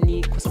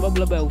ni kwa sababu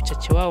labda ya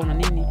uchache wao na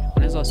nini,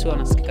 unaweza wasio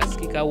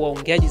wanasikika au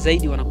waongeaji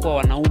zaidi wanakuwa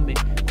wanaume,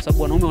 kwa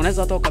sababu wanaume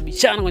wanaweza hata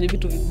wakabishana kwenye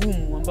vitu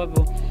vigumu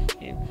ambavyo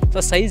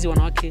sasa hizi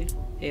wanawake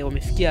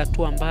wamefikia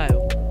hatua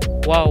ambayo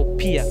wao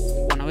pia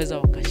wanaweza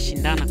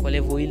wakashindana kwa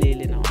level ile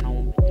ile na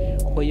wanaume.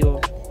 Kwa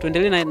hiyo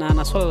tuendelee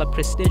na swala la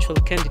presidential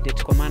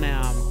candidate kwa maana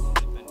ya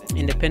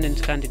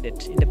independent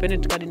candidate.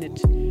 Independent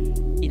candidate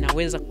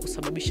inaweza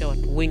kusababisha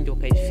watu wengi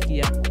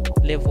wakaifikia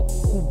level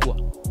kubwa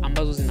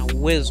ambazo zina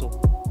uwezo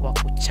wa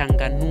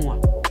kuchanganua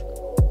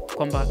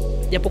kwamba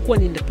japokuwa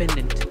ni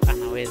independent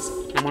anaweza,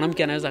 na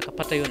mwanamke anaweza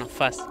akapata hiyo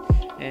nafasi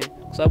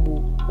kwa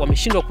sababu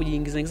wameshindwa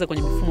kujiingiza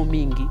kwenye mifumo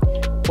mingi.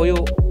 Kwa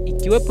hiyo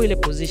ikiwepo ile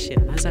position,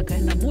 anaweza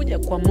akaenda moja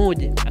kwa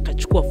moja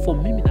akachukua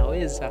form, mimi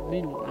naweza,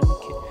 mimi ni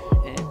mwanamke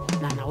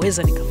na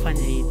naweza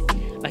nikafanya hili.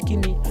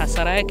 Lakini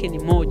hasara yake ni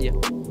moja.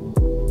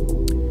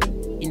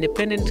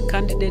 Independent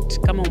candidate,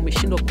 kama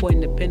umeshindwa kuwa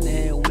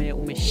independent,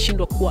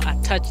 umeshindwa kuwa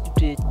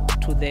attached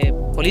to the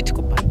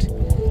political party,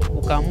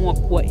 ukaamua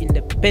kuwa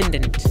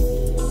independent,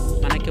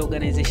 maana yake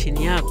organization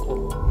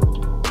yako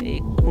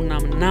kuna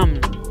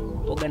namna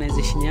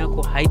organization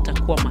yako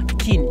haitakuwa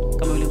makini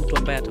kama yule mtu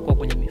ambaye atakuwa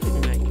kwenye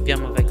mifumo ya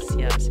vyama vya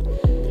kisiasa.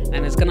 Na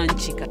inawezekana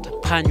nchi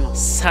katapanywa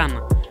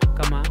sana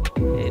kama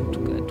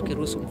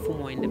tukiruhusu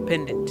mfumo wa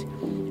independent.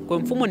 Kwa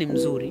mfumo ni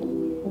mzuri,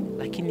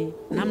 lakini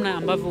namna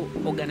ambavyo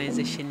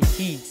organization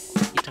hii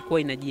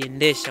itakuwa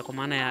inajiendesha kwa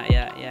maana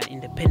ya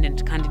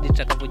independent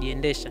candidate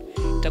atakavyojiendesha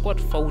itakuwa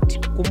tofauti.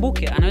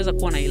 Kumbuke anaweza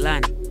kuwa na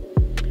ilani,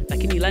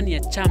 lakini ilani ya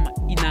chama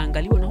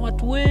inaangaliwa na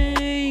watu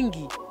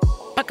wengi,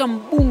 mpaka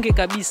mbunge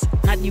kabisa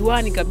na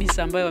diwani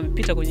kabisa ambaye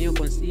wamepita kwenye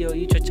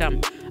hiyo chama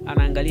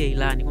anaangalia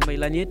ilani kwamba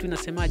ilani yetu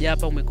inasemaje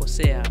hapa,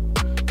 umekosea.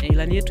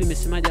 Ilani yetu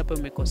imesemaje hapa,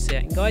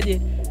 umekosea.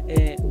 Ingawaje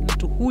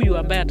mtu huyu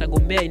ambaye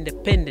atagombea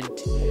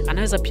independent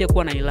anaweza pia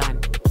kuwa na ilani,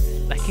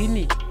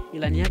 lakini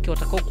ilani yake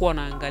watakao kuwa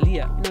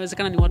wanaangalia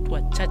inawezekana ni watu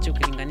wachache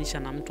ukilinganisha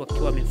na mtu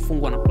akiwa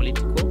amefungwa na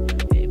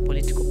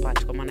political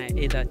party kwa maana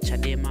either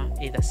Chadema,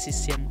 either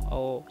CCM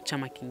au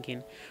chama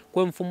kingine.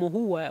 Kwa mfumo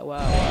huu wa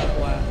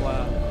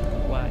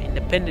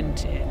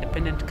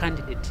independent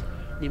candidate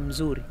ni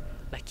mzuri,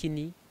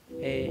 lakini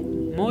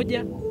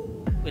moja,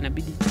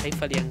 inabidi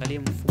taifa liangalie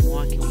mfumo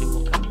wake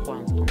ulivyokaa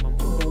kwanza, kwamba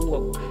mfumo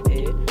huu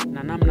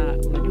na namna,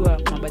 unajua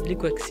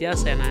mabadiliko ya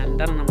kisiasa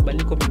yanaendana na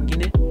mabadiliko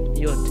mengine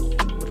yote.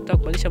 Tunataka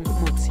kubadilisha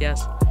mfumo wa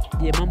kisiasa,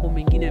 je, mambo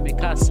mengine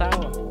yamekaa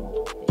sawa?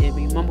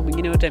 Mambo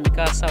mengine yote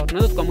yamekaa sawa,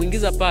 tunaweza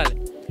tukamuingiza pale,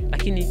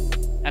 lakini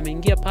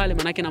ameingia pale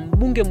maana yake na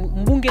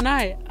mbunge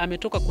naye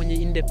ametoka kwenye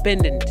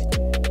independent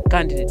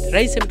candidate,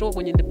 rais ametoka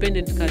kwenye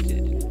independent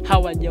candidate.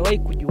 Hawajawahi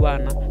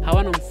kujuana,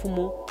 hawana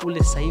mfumo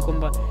ule sahihi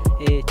kwamba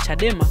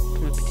Chadema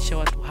tumepitisha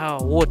watu hawa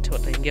wote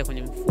wataingia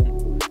kwenye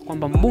mfumo,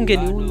 kwamba mbunge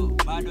ni huyu.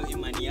 Bado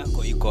imani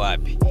yako iko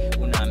wapi?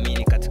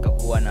 Unaamini katika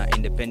kuwa na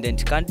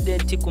independent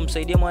candidate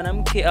kumsaidia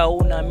mwanamke, au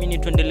unaamini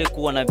tuendelee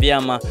kuwa na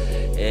vyama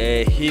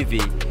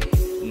hivi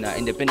na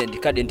independent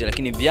candidate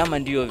lakini vyama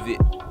ndio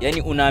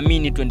yani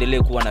unaamini tuendelee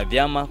kuwa na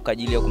vyama kwa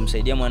ajili ya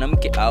kumsaidia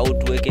mwanamke, au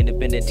tuweke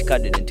independent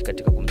candidate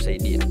katika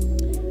kumsaidia?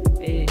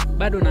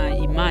 Bado na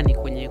imani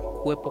kwenye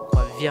kuwepo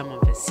kwa vyama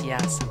vya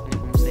siasa kwenye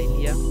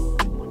kumsaidia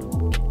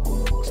mwanamke,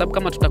 kwa sababu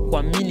kama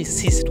tutakuamini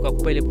sisi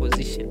tukakupa ile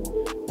position,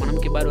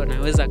 mwanamke bado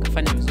anaweza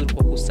akafanya vizuri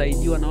kwa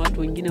kusaidiwa na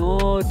watu wengine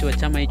wote wa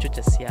chama hicho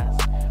cha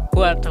siasa.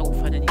 Kwa hata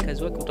ufanyaji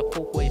kazi wake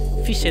utakuwa kwa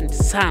efficient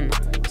sana,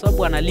 kwa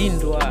sababu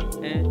analindwa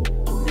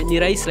ni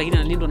rais, lakini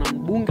analindwa na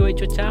mbunge wa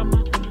hicho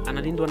chama,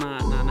 analindwa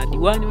na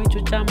diwani wa hicho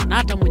chama, na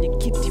hata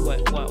mwenyekiti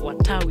wa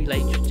tawi la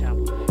hicho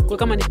chama. Kwa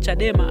kama ni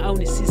Chadema au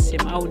ni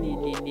CCM au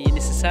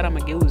ni Sisara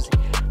Mageuzi,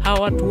 hawa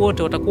watu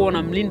wote watakuwa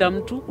wanamlinda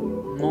mtu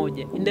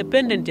mmoja.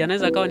 Independent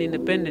anaweza akawa ni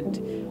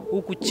independent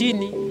huku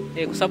chini,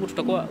 kwa sababu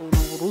tutakuwa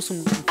unaruhusu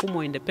mfumo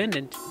wa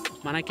independent,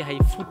 maana yake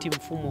haifuti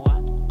mfumo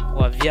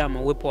wa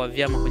vyama, uwepo wa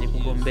vyama kwenye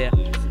kugombea.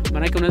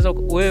 Maana yake unaweza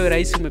wewe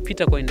rais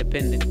umepita kwa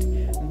independent,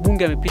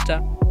 mbunge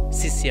amepita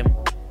CCM,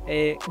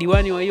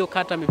 diwani wa hiyo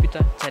kata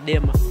amepita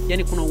Chadema.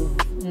 Yaani kuna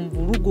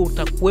mvurugo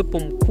utakuwepo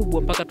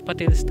mkubwa mpaka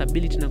tupate ile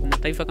stability, na kwa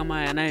mataifa kama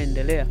haya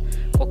yanayoendelea,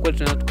 kwa kweli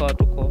tunaweza tukawa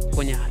tuko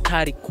kwenye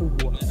hatari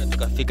kubwa.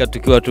 Tukafika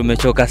tukiwa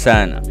tumechoka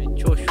sana.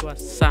 Tumechoshwa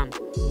sana.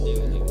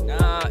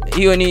 Na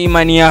hiyo ni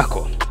imani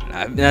yako.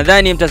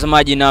 Nadhani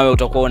mtazamaji nawe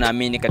utakuwa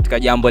unaamini katika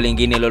jambo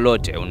lingine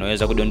lolote.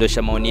 Unaweza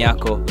kudondosha maoni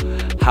yako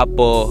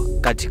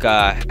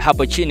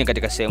hapo chini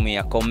katika sehemu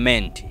ya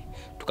comment.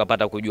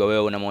 Tukapata kujua wewe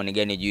una maoni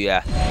gani juu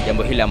ya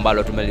jambo hili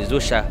ambalo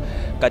tumelizusha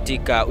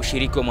katika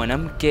ushiriki wa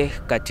mwanamke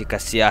katika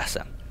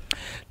siasa.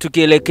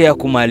 Tukielekea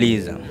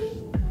kumaliza,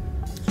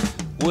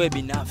 wewe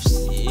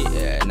binafsi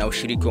na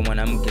ushiriki wa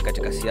mwanamke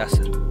katika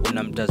siasa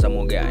una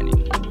mtazamo gani?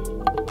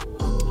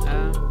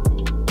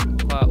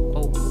 Kwa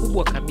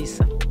ukubwa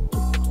kabisa,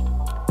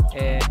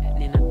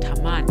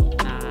 ninatamani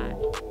na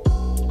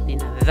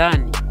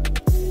ninadhani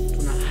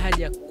tuna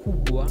haja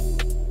kubwa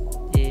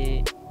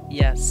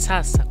ya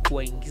sasa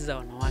kuwaingiza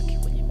wanawake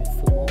kwenye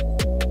mifumo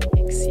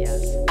ya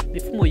kisiasa,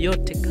 mifumo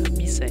yote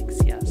kabisa ya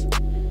kisiasa.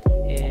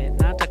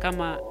 Na hata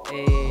kama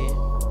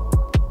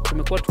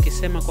tumekuwa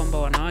tukisema kwamba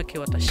wanawake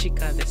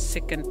watashika the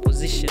second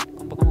position,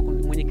 kwamba kama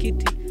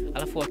mwenyekiti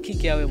alafu wa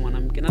kike awe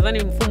mwanamke,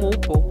 nadhani mfumo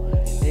upo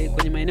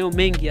kwenye maeneo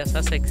mengi ya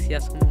sasa ya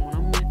kisiasa, kama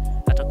mwanamume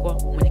atakuwa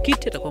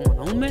mwenyekiti, atakuwa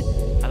mwanaume,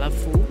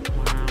 alafu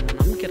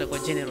mwanamke atakuwa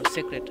general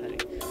secretary.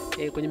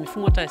 Kwenye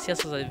mifumo hata ya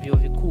siasa za vyuo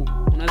vikuu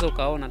unaweza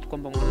ukaona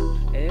kwamba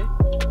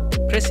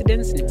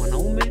president ni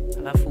mwanaume,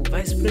 alafu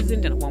vice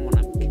president anakuwa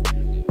mwanamke.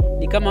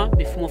 Ni kama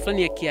mifumo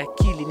fulani ya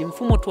kiakili, ni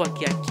mfumo tu wa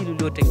kiakili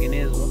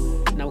uliotengenezwa,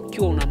 na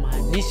ukiwa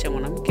unamaanisha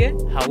mwanamke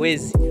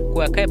hawezi,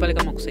 kwa akae pale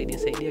kama kusaidia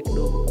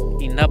kidogo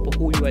endapo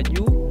huyu wa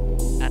juu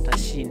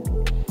atashinda.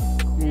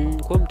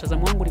 Kwa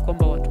mtazamo wangu ni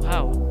kwamba watu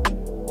hawa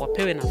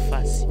wapewe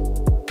nafasi,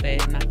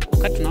 na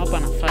wakati tunawapa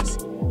nafasi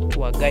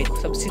tuwa guide, kwa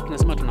sababu sisi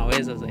tunasema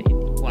tunaweza zaidi.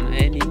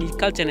 Ni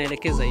culture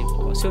inaelekeza hivyo.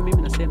 Kwa sio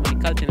mimi nasema, ni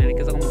culture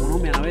inaelekeza kwamba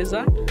mwanaume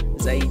anaweza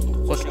zaidi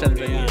kwa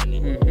Tanzania.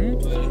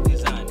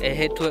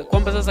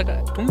 Kwamba sasa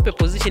tumpe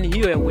position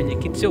hiyo ya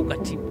mwenyekiti, sio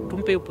ukatibu.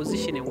 Tumpe hiyo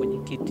position ya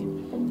mwenyekiti.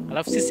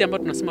 Alafu sisi ambao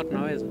tunasema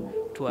tunaweza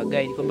tuwa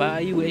guide kwamba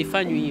hiyo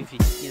haifanywi hivi,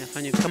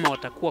 inafanywa kama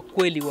watakuwa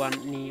kweli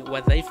ni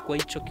wadhaifu kwa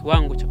hicho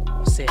kiwango cha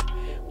kukosea.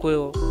 Kwa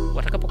hiyo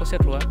watakapokosea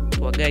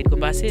tuwa guide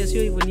kwamba sio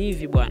hivyo, ni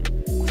hivi bwana.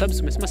 Kwa sababu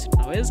tumesema sisi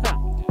tunaweza.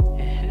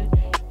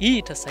 Hii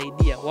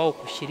itasaidia wao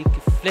kushiriki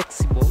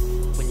flexible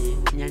kwenye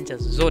nyanja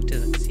zote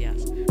za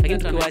kisiasa. Lakini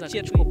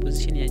tukiwaachia tu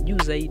position ya juu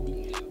zaidi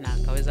na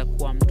akaweza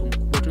kuwa mtu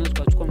mkubwa,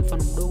 tunaweza kuchukua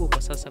mfano mdogo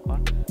kwa sasa kwa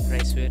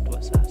rais wetu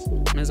wa sasa.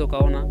 Unaweza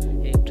ukaona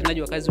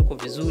utendaji wa kazi uko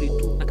vizuri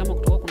tu, na kama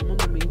kutoka kuna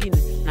mambo mengine,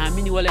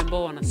 naamini wale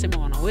ambao wanasema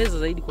wanaweza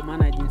zaidi kwa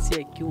maana ya jinsia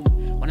ya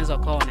kiume wanaweza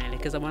wakawa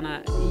wanaelekeza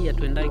bwana, hii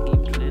hatuendagi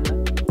hivi, tunaenda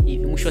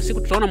hivi. Mwisho wa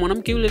siku tutaona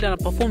mwanamke yule ana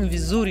perform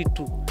vizuri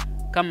tu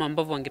kama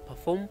ambavyo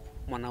angeperform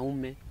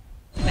mwanaume.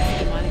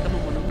 Lakini mahali kama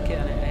mwanamke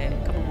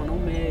kama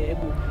mwanaume,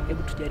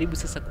 hebu tujaribu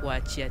sasa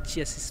kuachia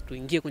sisi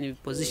tuingie kwenye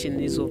position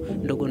hizo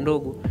ndogo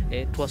ndogo,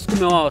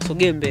 tuwasukume wao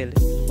wasogee mbele,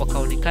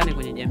 wakaonekane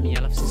kwenye jamii,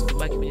 alafu sisi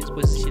tubaki kwenye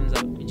position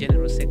za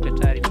general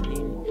secretary na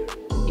nini.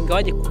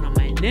 Ingawaje kuna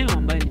maeneo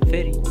ambayo ni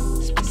very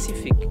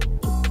specific,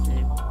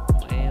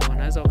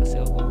 wanaweza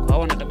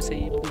wakaona kabisa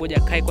hii, ngoja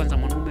akae kwanza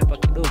mwanaume hapa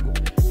kidogo,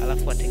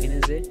 alafu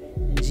atengeneze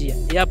njia.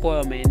 Yapo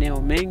hayo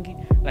maeneo mengi,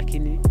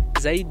 lakini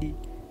zaidi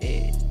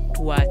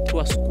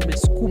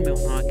tuwasukume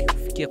wanawake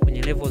kufikia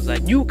kwenye level za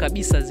juu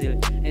kabisa, zile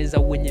za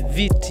wenye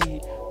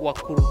viti,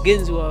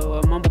 wakurugenzi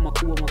wa mambo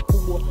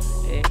makubwa.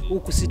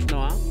 Huku sisi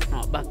tuna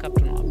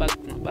backup.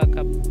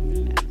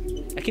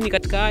 Lakini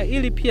katika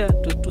hili pia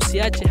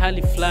tusiache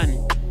hali fulani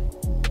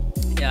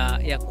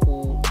ya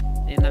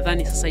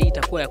nadhani sasa hii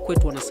itakuwa ya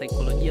kwetu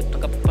wanasaikolojia,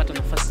 tutakapopata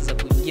nafasi za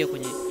kuingia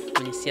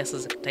kwenye siasa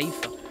za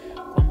kitaifa,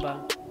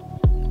 kwamba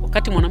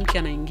wakati mwanamke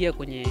anaingia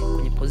kwenye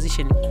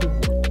position kubwa,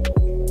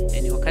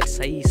 ni wakati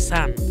sahihi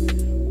sana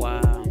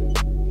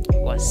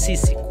wa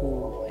sisi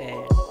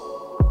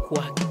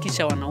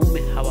kuhakikisha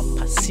wanaume hawa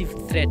passive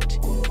threat.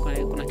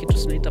 Kuna kitu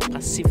tunaita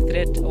passive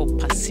threat au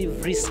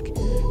passive risk,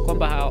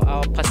 kwamba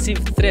hawa passive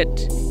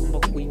threat,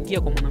 kwamba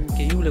kuingia kwa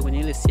mwanamke yule kwenye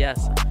ile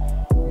siasa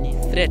ni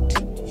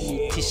threat,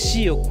 ni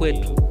tishio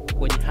kwetu,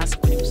 hasa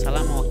kwenye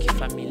usalama wa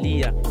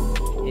kifamilia.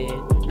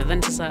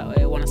 Nadhani sasa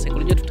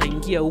wanasaikolojia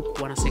tutaingia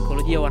huku,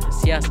 wanasaikolojia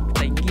wanasiasa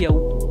tutaingia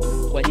huku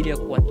kwa ajili ya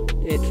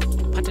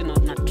tupate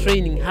na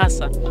training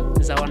hasa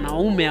za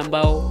wanaume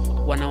ambao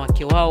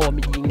wanawake wao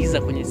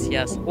wamejiingiza kwenye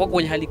siasa, wako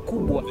kwenye hali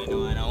kubwa.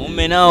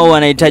 Wanaume nao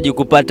wanahitaji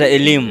kupata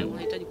elimu.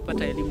 Wanahitaji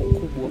kupata elimu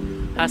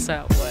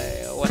hasa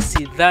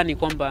wasidhani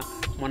kwamba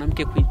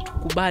mwanamke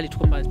tukubali tu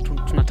kwamba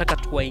tunataka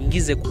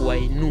tuwaingize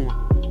kuwainua,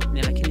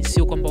 lakini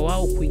sio kwamba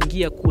wao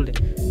kuingia kule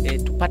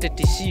tupate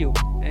tishio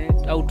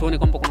au tuone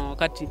kwamba kuna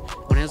wakati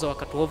wanaweza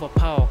wakatu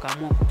overpower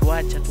wakaamua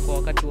kutuacha tu kwa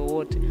wakati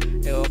wowote,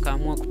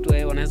 wakaamua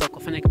wanaweza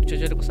kufanya kitu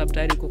chochote kwa sababu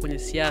tayari uko kwenye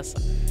siasa.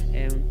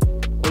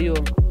 Kwa hiyo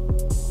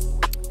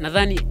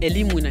nadhani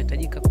elimu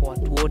inahitajika kwa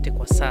watu wote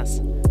kwa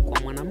sasa,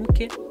 kwa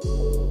mwanamke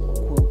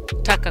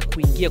kutaka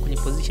kuingia kwenye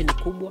position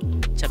kubwa,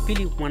 cha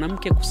pili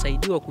mwanamke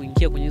kusaidiwa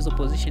kuingia kwenye hizo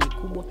position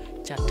kubwa,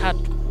 cha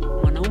tatu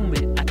mwanaume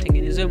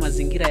atengenezewe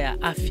mazingira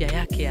ya afya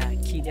yake ya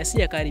akili,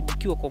 asije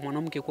akaharibikiwa kwa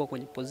mwanamke kuwa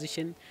kwenye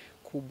position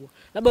kubwa.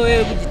 Labda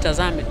wewe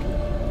kujitazame tu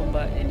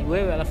kwamba ni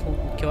wewe alafu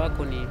mke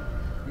wako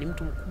ni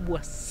mtu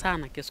mkubwa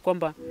sana kiasi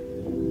kwamba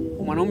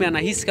mwanaume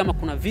anahisi kama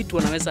kuna vitu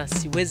anaweza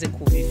asiweze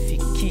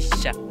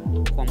kuvifikisha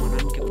kwa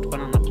mwanamke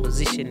kutokana na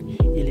position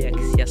ile ya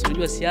kisiasa.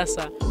 Unajua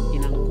siasa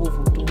ina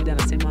nguvu. Mtu mmoja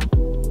anasema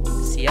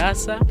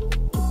siasa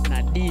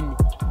na dini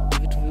ni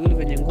vitu viwili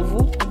vyenye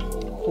nguvu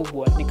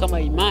kubwa, ni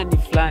kama imani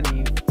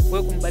fulani.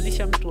 Wewe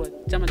kumbadilisha mtu wa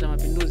Chama cha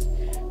Mapinduzi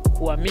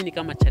kuamini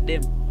kama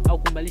Chadema au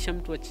kumbadilisha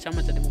mtu wa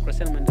Chama cha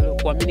Demokrasia na Maendeleo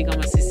kuamini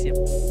kama CCM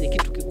ni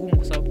kitu kigumu.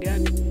 Kwa sababu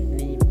gani?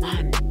 Ni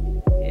imani.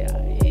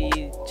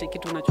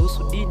 Kitu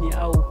kinachohusu dini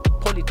au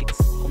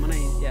politics kwa maana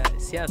ya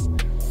siasa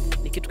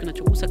ni kitu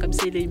kinachogusa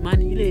kabisa ile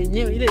imani ile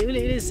yenyewe,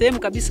 ile sehemu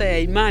kabisa ya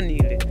imani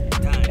ile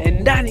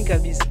ndani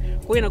kabisa.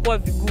 Kwa hiyo inakuwa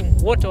vigumu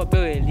wote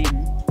wapewe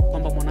elimu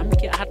kwamba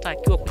mwanamke hata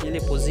akiwa kwenye ile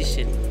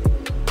position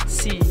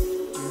si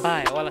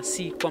mbaya wala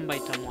si kwamba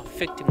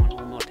itamuaffect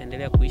mwanaume,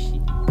 wataendelea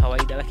kuishi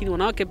kawaida. Lakini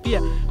wanawake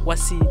pia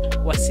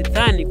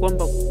wasidhani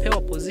kwamba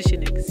kupewa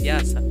position ya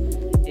kisiasa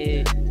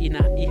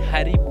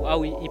iharibu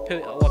au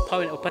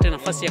wapate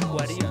nafasi ya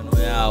kuharibu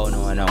yao na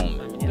wanaume.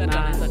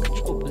 Anaweza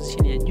kuchukua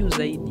position ya juu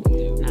zaidi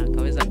na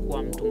akaweza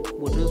kuwa mtu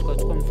mkubwa. Tunaweza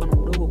kuchukua mfano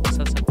mdogo kwa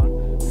sasa kwa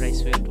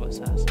rais wetu wa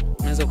sasa.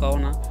 Unaweza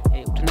ukaona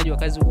utendaji wa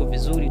kazi uko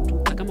vizuri tu,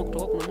 na kama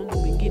kutoka kuna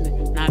mambo mengine,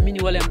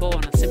 naamini wale ambao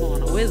wanasema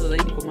wanaweza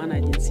zaidi kwa maana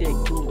ya jinsia ya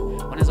kiume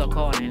wanaweza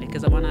wakawa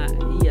wanaelekeza maana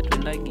hii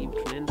hatuendagi,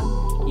 tunaenda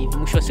hivi.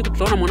 Mwisho wa siku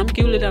tutaona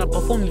mwanamke yule ana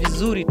perform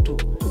vizuri tu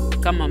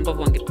kama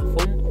ambavyo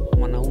angeperform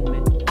mwanaume.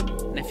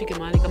 Nafike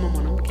mahali kama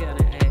mwanamke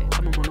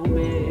kama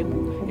mwanaume,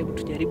 hebu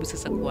tujaribu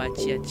sasa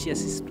kuachia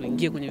sisi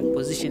tuingie kwenye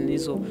position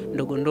hizo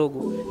ndogo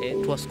ndogo,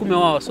 tuwasukume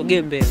wao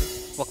wasogee mbele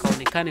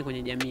wakaonekane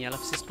kwenye jamii,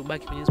 alafu sisi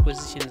tubaki kwenye hizo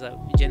positions za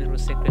general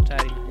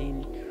secretary na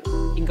nini.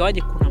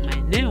 Ingawaje kuna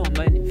maeneo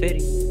ambayo ni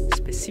very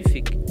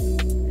specific,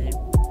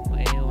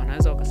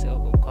 wanaweza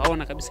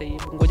wakaona kabisa hii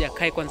ngoja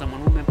akae kwanza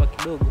mwanaume hapa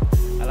kidogo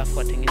alafu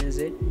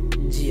atengeneze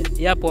njia.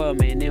 Yapo hayo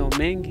maeneo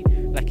mengi,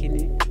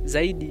 lakini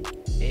zaidi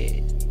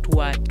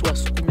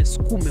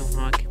tuwasukume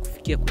wanawake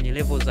kufikia kwenye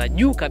level za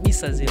juu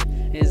kabisa zile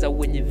za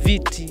wenye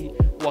viti,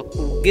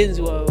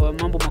 wakurugenzi wa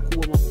mambo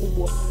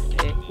makubwa.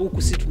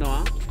 Huku sisi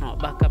tuna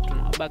back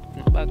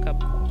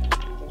up.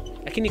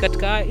 Lakini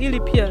katika hili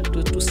pia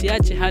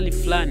tusiache hali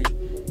fulani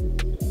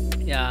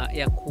ya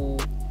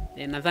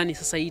nadhani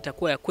sasa hii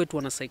itakuwa ya kwetu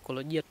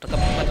wanasaikolojia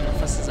tutakapopata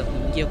nafasi za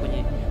kuingia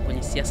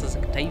kwenye siasa za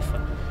kitaifa,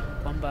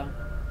 kwamba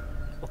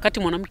wakati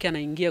mwanamke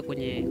anaingia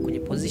kwenye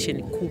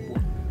position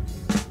kubwa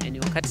ni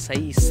wakati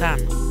sahihi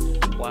sana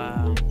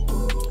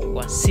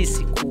kwa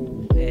sisi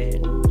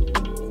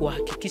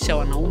kuhakikisha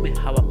wanaume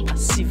hawa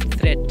passive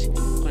threat.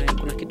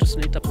 Kuna kitu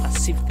tunaita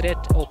passive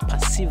threat au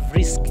passive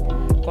risk,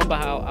 kwamba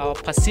hawa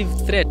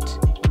passive threat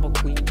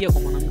kwamba kuingia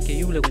kwa mwanamke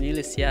yule kwenye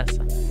ile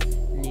siasa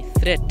ni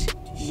threat,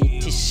 ni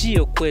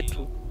tishio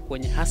kwetu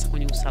hasa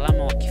kwenye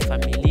usalama wa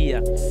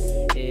kifamilia.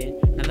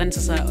 Nadhani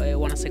sasa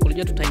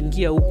wanasaikolojia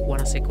tutaingia huku,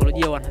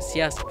 wanasaikolojia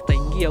wanasiasa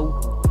tutaingia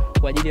huku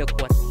kwa ajili ya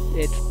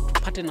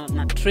tupate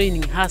na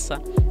training hasa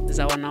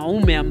za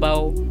wanaume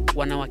ambao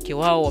wanawake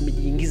wao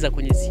wamejiingiza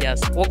kwenye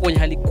siasa, wako kwenye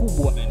hali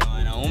kubwa.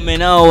 Wanaume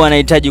nao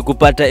wanahitaji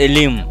kupata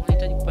elimu,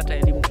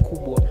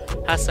 kubwa,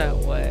 hasa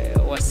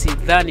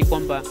wasidhani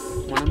kwamba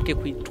mwanamke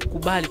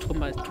tukubali tu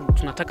kwamba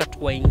tunataka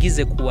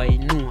tuwaingize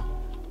kuwainua,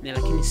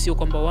 lakini sio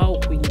kwamba wao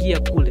kuingia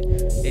kule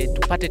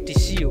tupate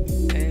tishio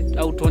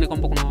au tuone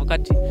kwamba kuna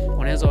wakati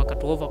wanaweza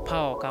wakatu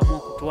overpower wakaamua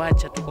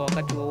kutuacha tu kwa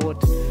wakati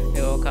wowote,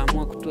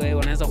 wakaamua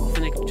wanaweza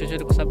kufanya kitu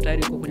chochote kwa sababu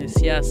tayari uko kwenye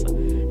siasa.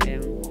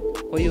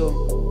 Kwa hiyo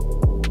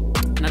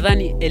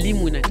nadhani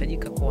elimu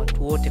inahitajika kwa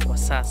watu wote kwa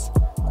sasa,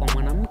 kwa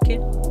mwanamke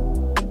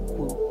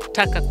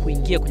kutaka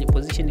kuingia kwenye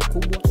position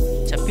kubwa,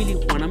 cha pili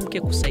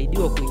mwanamke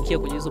kusaidiwa kuingia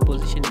kwenye hizo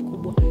position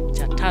kubwa,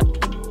 cha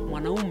tatu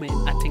mwanaume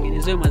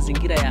atengenezewe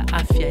mazingira ya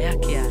afya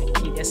yake ya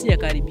akili, asije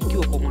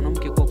akaharibikiwa kwa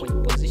mwanamke kuwa kwenye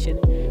position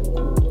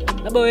kubwa.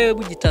 Labda wewe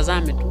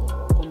kujitazame tu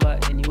kwamba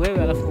ni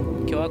wewe alafu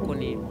mke wako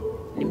ni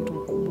mtu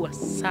mkubwa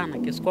sana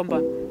kiasi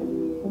kwamba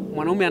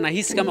mwanaume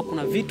anahisi kama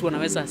kuna vitu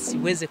anaweza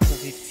asiweze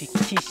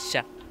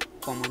kuvifikisha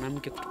kwa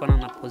mwanamke kutokana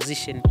na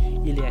position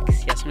ile ya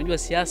kisiasa. Unajua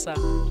siasa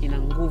ina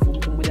nguvu.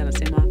 Mtu mmoja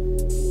anasema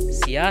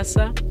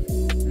siasa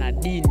na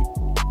dini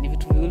ni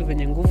vitu viwili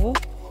vyenye nguvu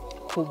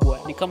kubwa,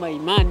 ni kama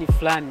imani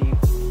fulani.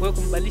 Wewe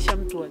kumbadilisha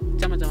mtu wa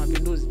Chama cha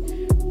Mapinduzi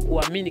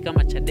kuamini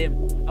kama Chadema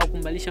au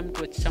kumbalisha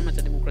mtu wa chama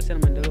cha demokrasia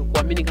na maendeleo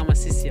kuamini kama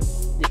CCM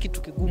ni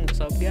kitu kigumu. Kwa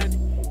sababu gani?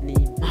 Ni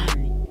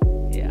imani.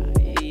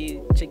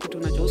 Kitu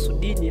kinachohusu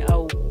dini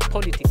au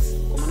politics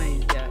kwa maana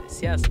ya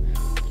siasa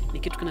ni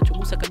kitu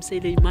kinachogusa kabisa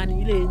ile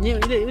imani ile yenyewe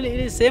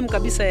ile sehemu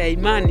kabisa ya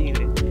imani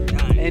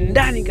ile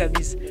ndani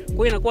kabisa. Kwa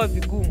hiyo inakuwa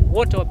vigumu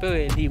wote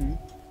wapewe elimu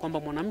kwamba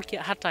mwanamke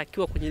hata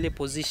akiwa kwenye ile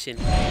position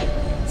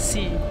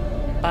si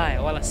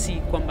mbaya wala si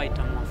kwamba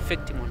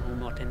itamuaffect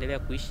mwanaume, wataendelea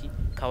kuishi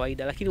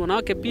kawaida. Lakini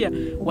wanawake pia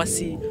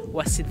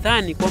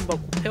wasidhani kwamba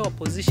kupewa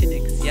position ya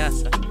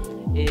kisiasa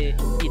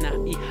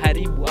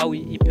iharibu au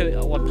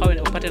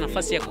wapate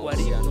nafasi ya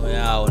kuharibu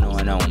yao na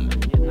wanaume.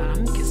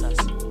 Mwanamke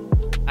sasa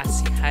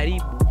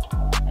asiharibu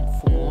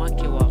mfumo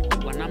wake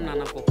wa namna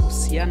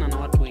anapohusiana na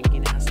watu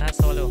wengine,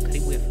 hasa wale wa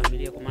karibu ya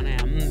familia kwa maana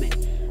ya mume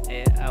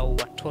au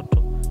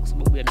watoto, kwa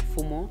sababu ya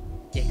mifumo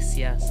ya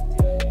kisiasa.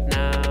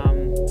 Na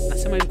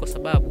nasema hivi kwa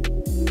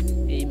sababu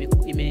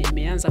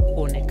imeanza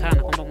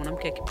kuonekana kwamba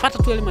mwanamke akipata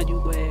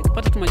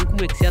tu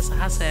majukumu ya kisiasa,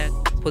 hasa ya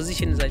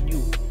position za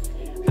juu,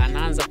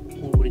 anaanza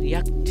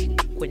kureact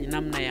kwenye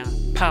namna ya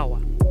power.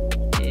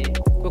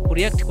 Kwa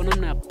kureact kwa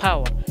namna ya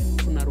power,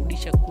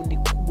 tunarudisha kundi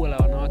kubwa la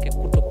wanawake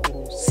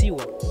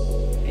kutokuruhusiwa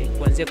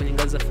kuanzia kwenye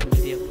ngazi za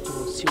familia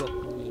kuruhusiwa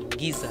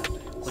kujiingiza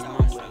kwenye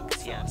mambo ya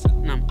kisiasa.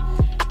 Naam.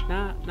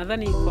 Na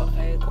nadhani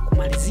kwa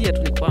kumalizia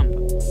tu ni kwamba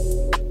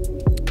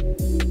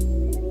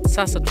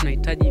sasa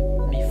tunahitaji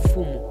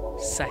mifumo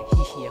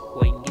sahihi ya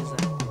kuwaingiza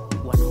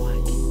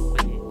wanawake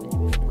kwenye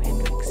mifumo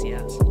ya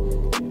kisiasa.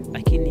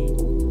 Lakini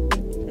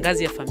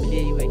ngazi ya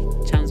familia iwe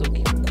chanzo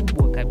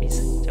kikubwa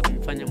kabisa cha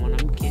kumfanya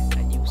mwanamke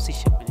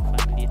ajihusishe kwenye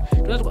familia.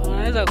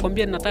 Tunaweza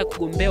kukwambia nataka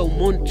kugombea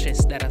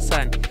umontres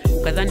darasani,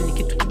 ukadhani ni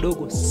kitu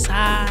kidogo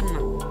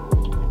sana,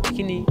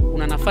 lakini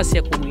una nafasi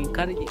ya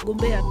kumencourage,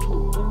 gombea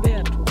tu.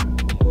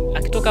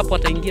 Akitoka hapo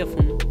ataingia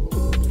form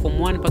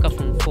 1 mpaka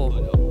form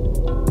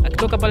 4.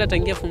 Akitoka pale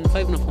ataingia form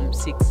 5 na form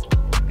 6.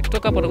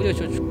 Akitoka hapo atakuja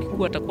chuo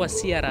kikuu, atakuwa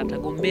CR,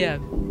 atagombea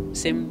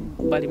sehemu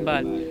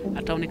mbalimbali,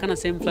 ataonekana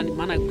sehemu fulani.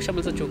 Maana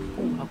ukishamaliza chuo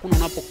kikuu hakuna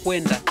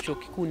unapokwenda, chuo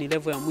kikuu ni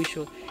level ya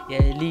mwisho ya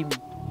elimu.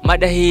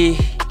 Mada hii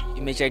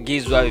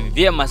imechagizwa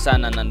vyema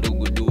sana na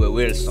ndugu Duwee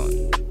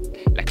Wilson,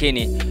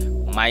 lakini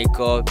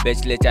Michael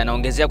Bachelet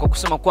anaongezea kwa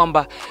kusema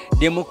kwamba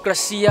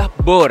demokrasia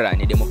bora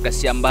ni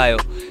demokrasia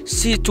ambayo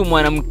si tu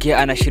mwanamke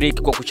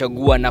anashiriki kwa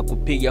kuchagua na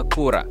kupiga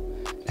kura,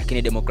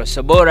 lakini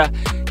demokrasia bora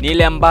ni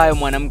ile ambayo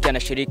mwanamke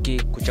anashiriki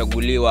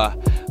kuchaguliwa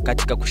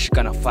katika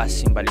kushika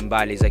nafasi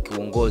mbalimbali za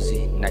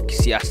kiuongozi na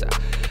kisiasa.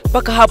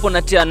 Mpaka hapo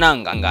natia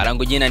nanga.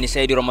 Langu jina ni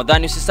Saidi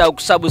Ramadan. Usisahau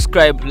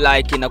kusubscribe,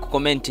 like na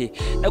kukomenti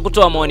na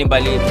kutoa maoni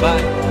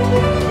mbalimbali.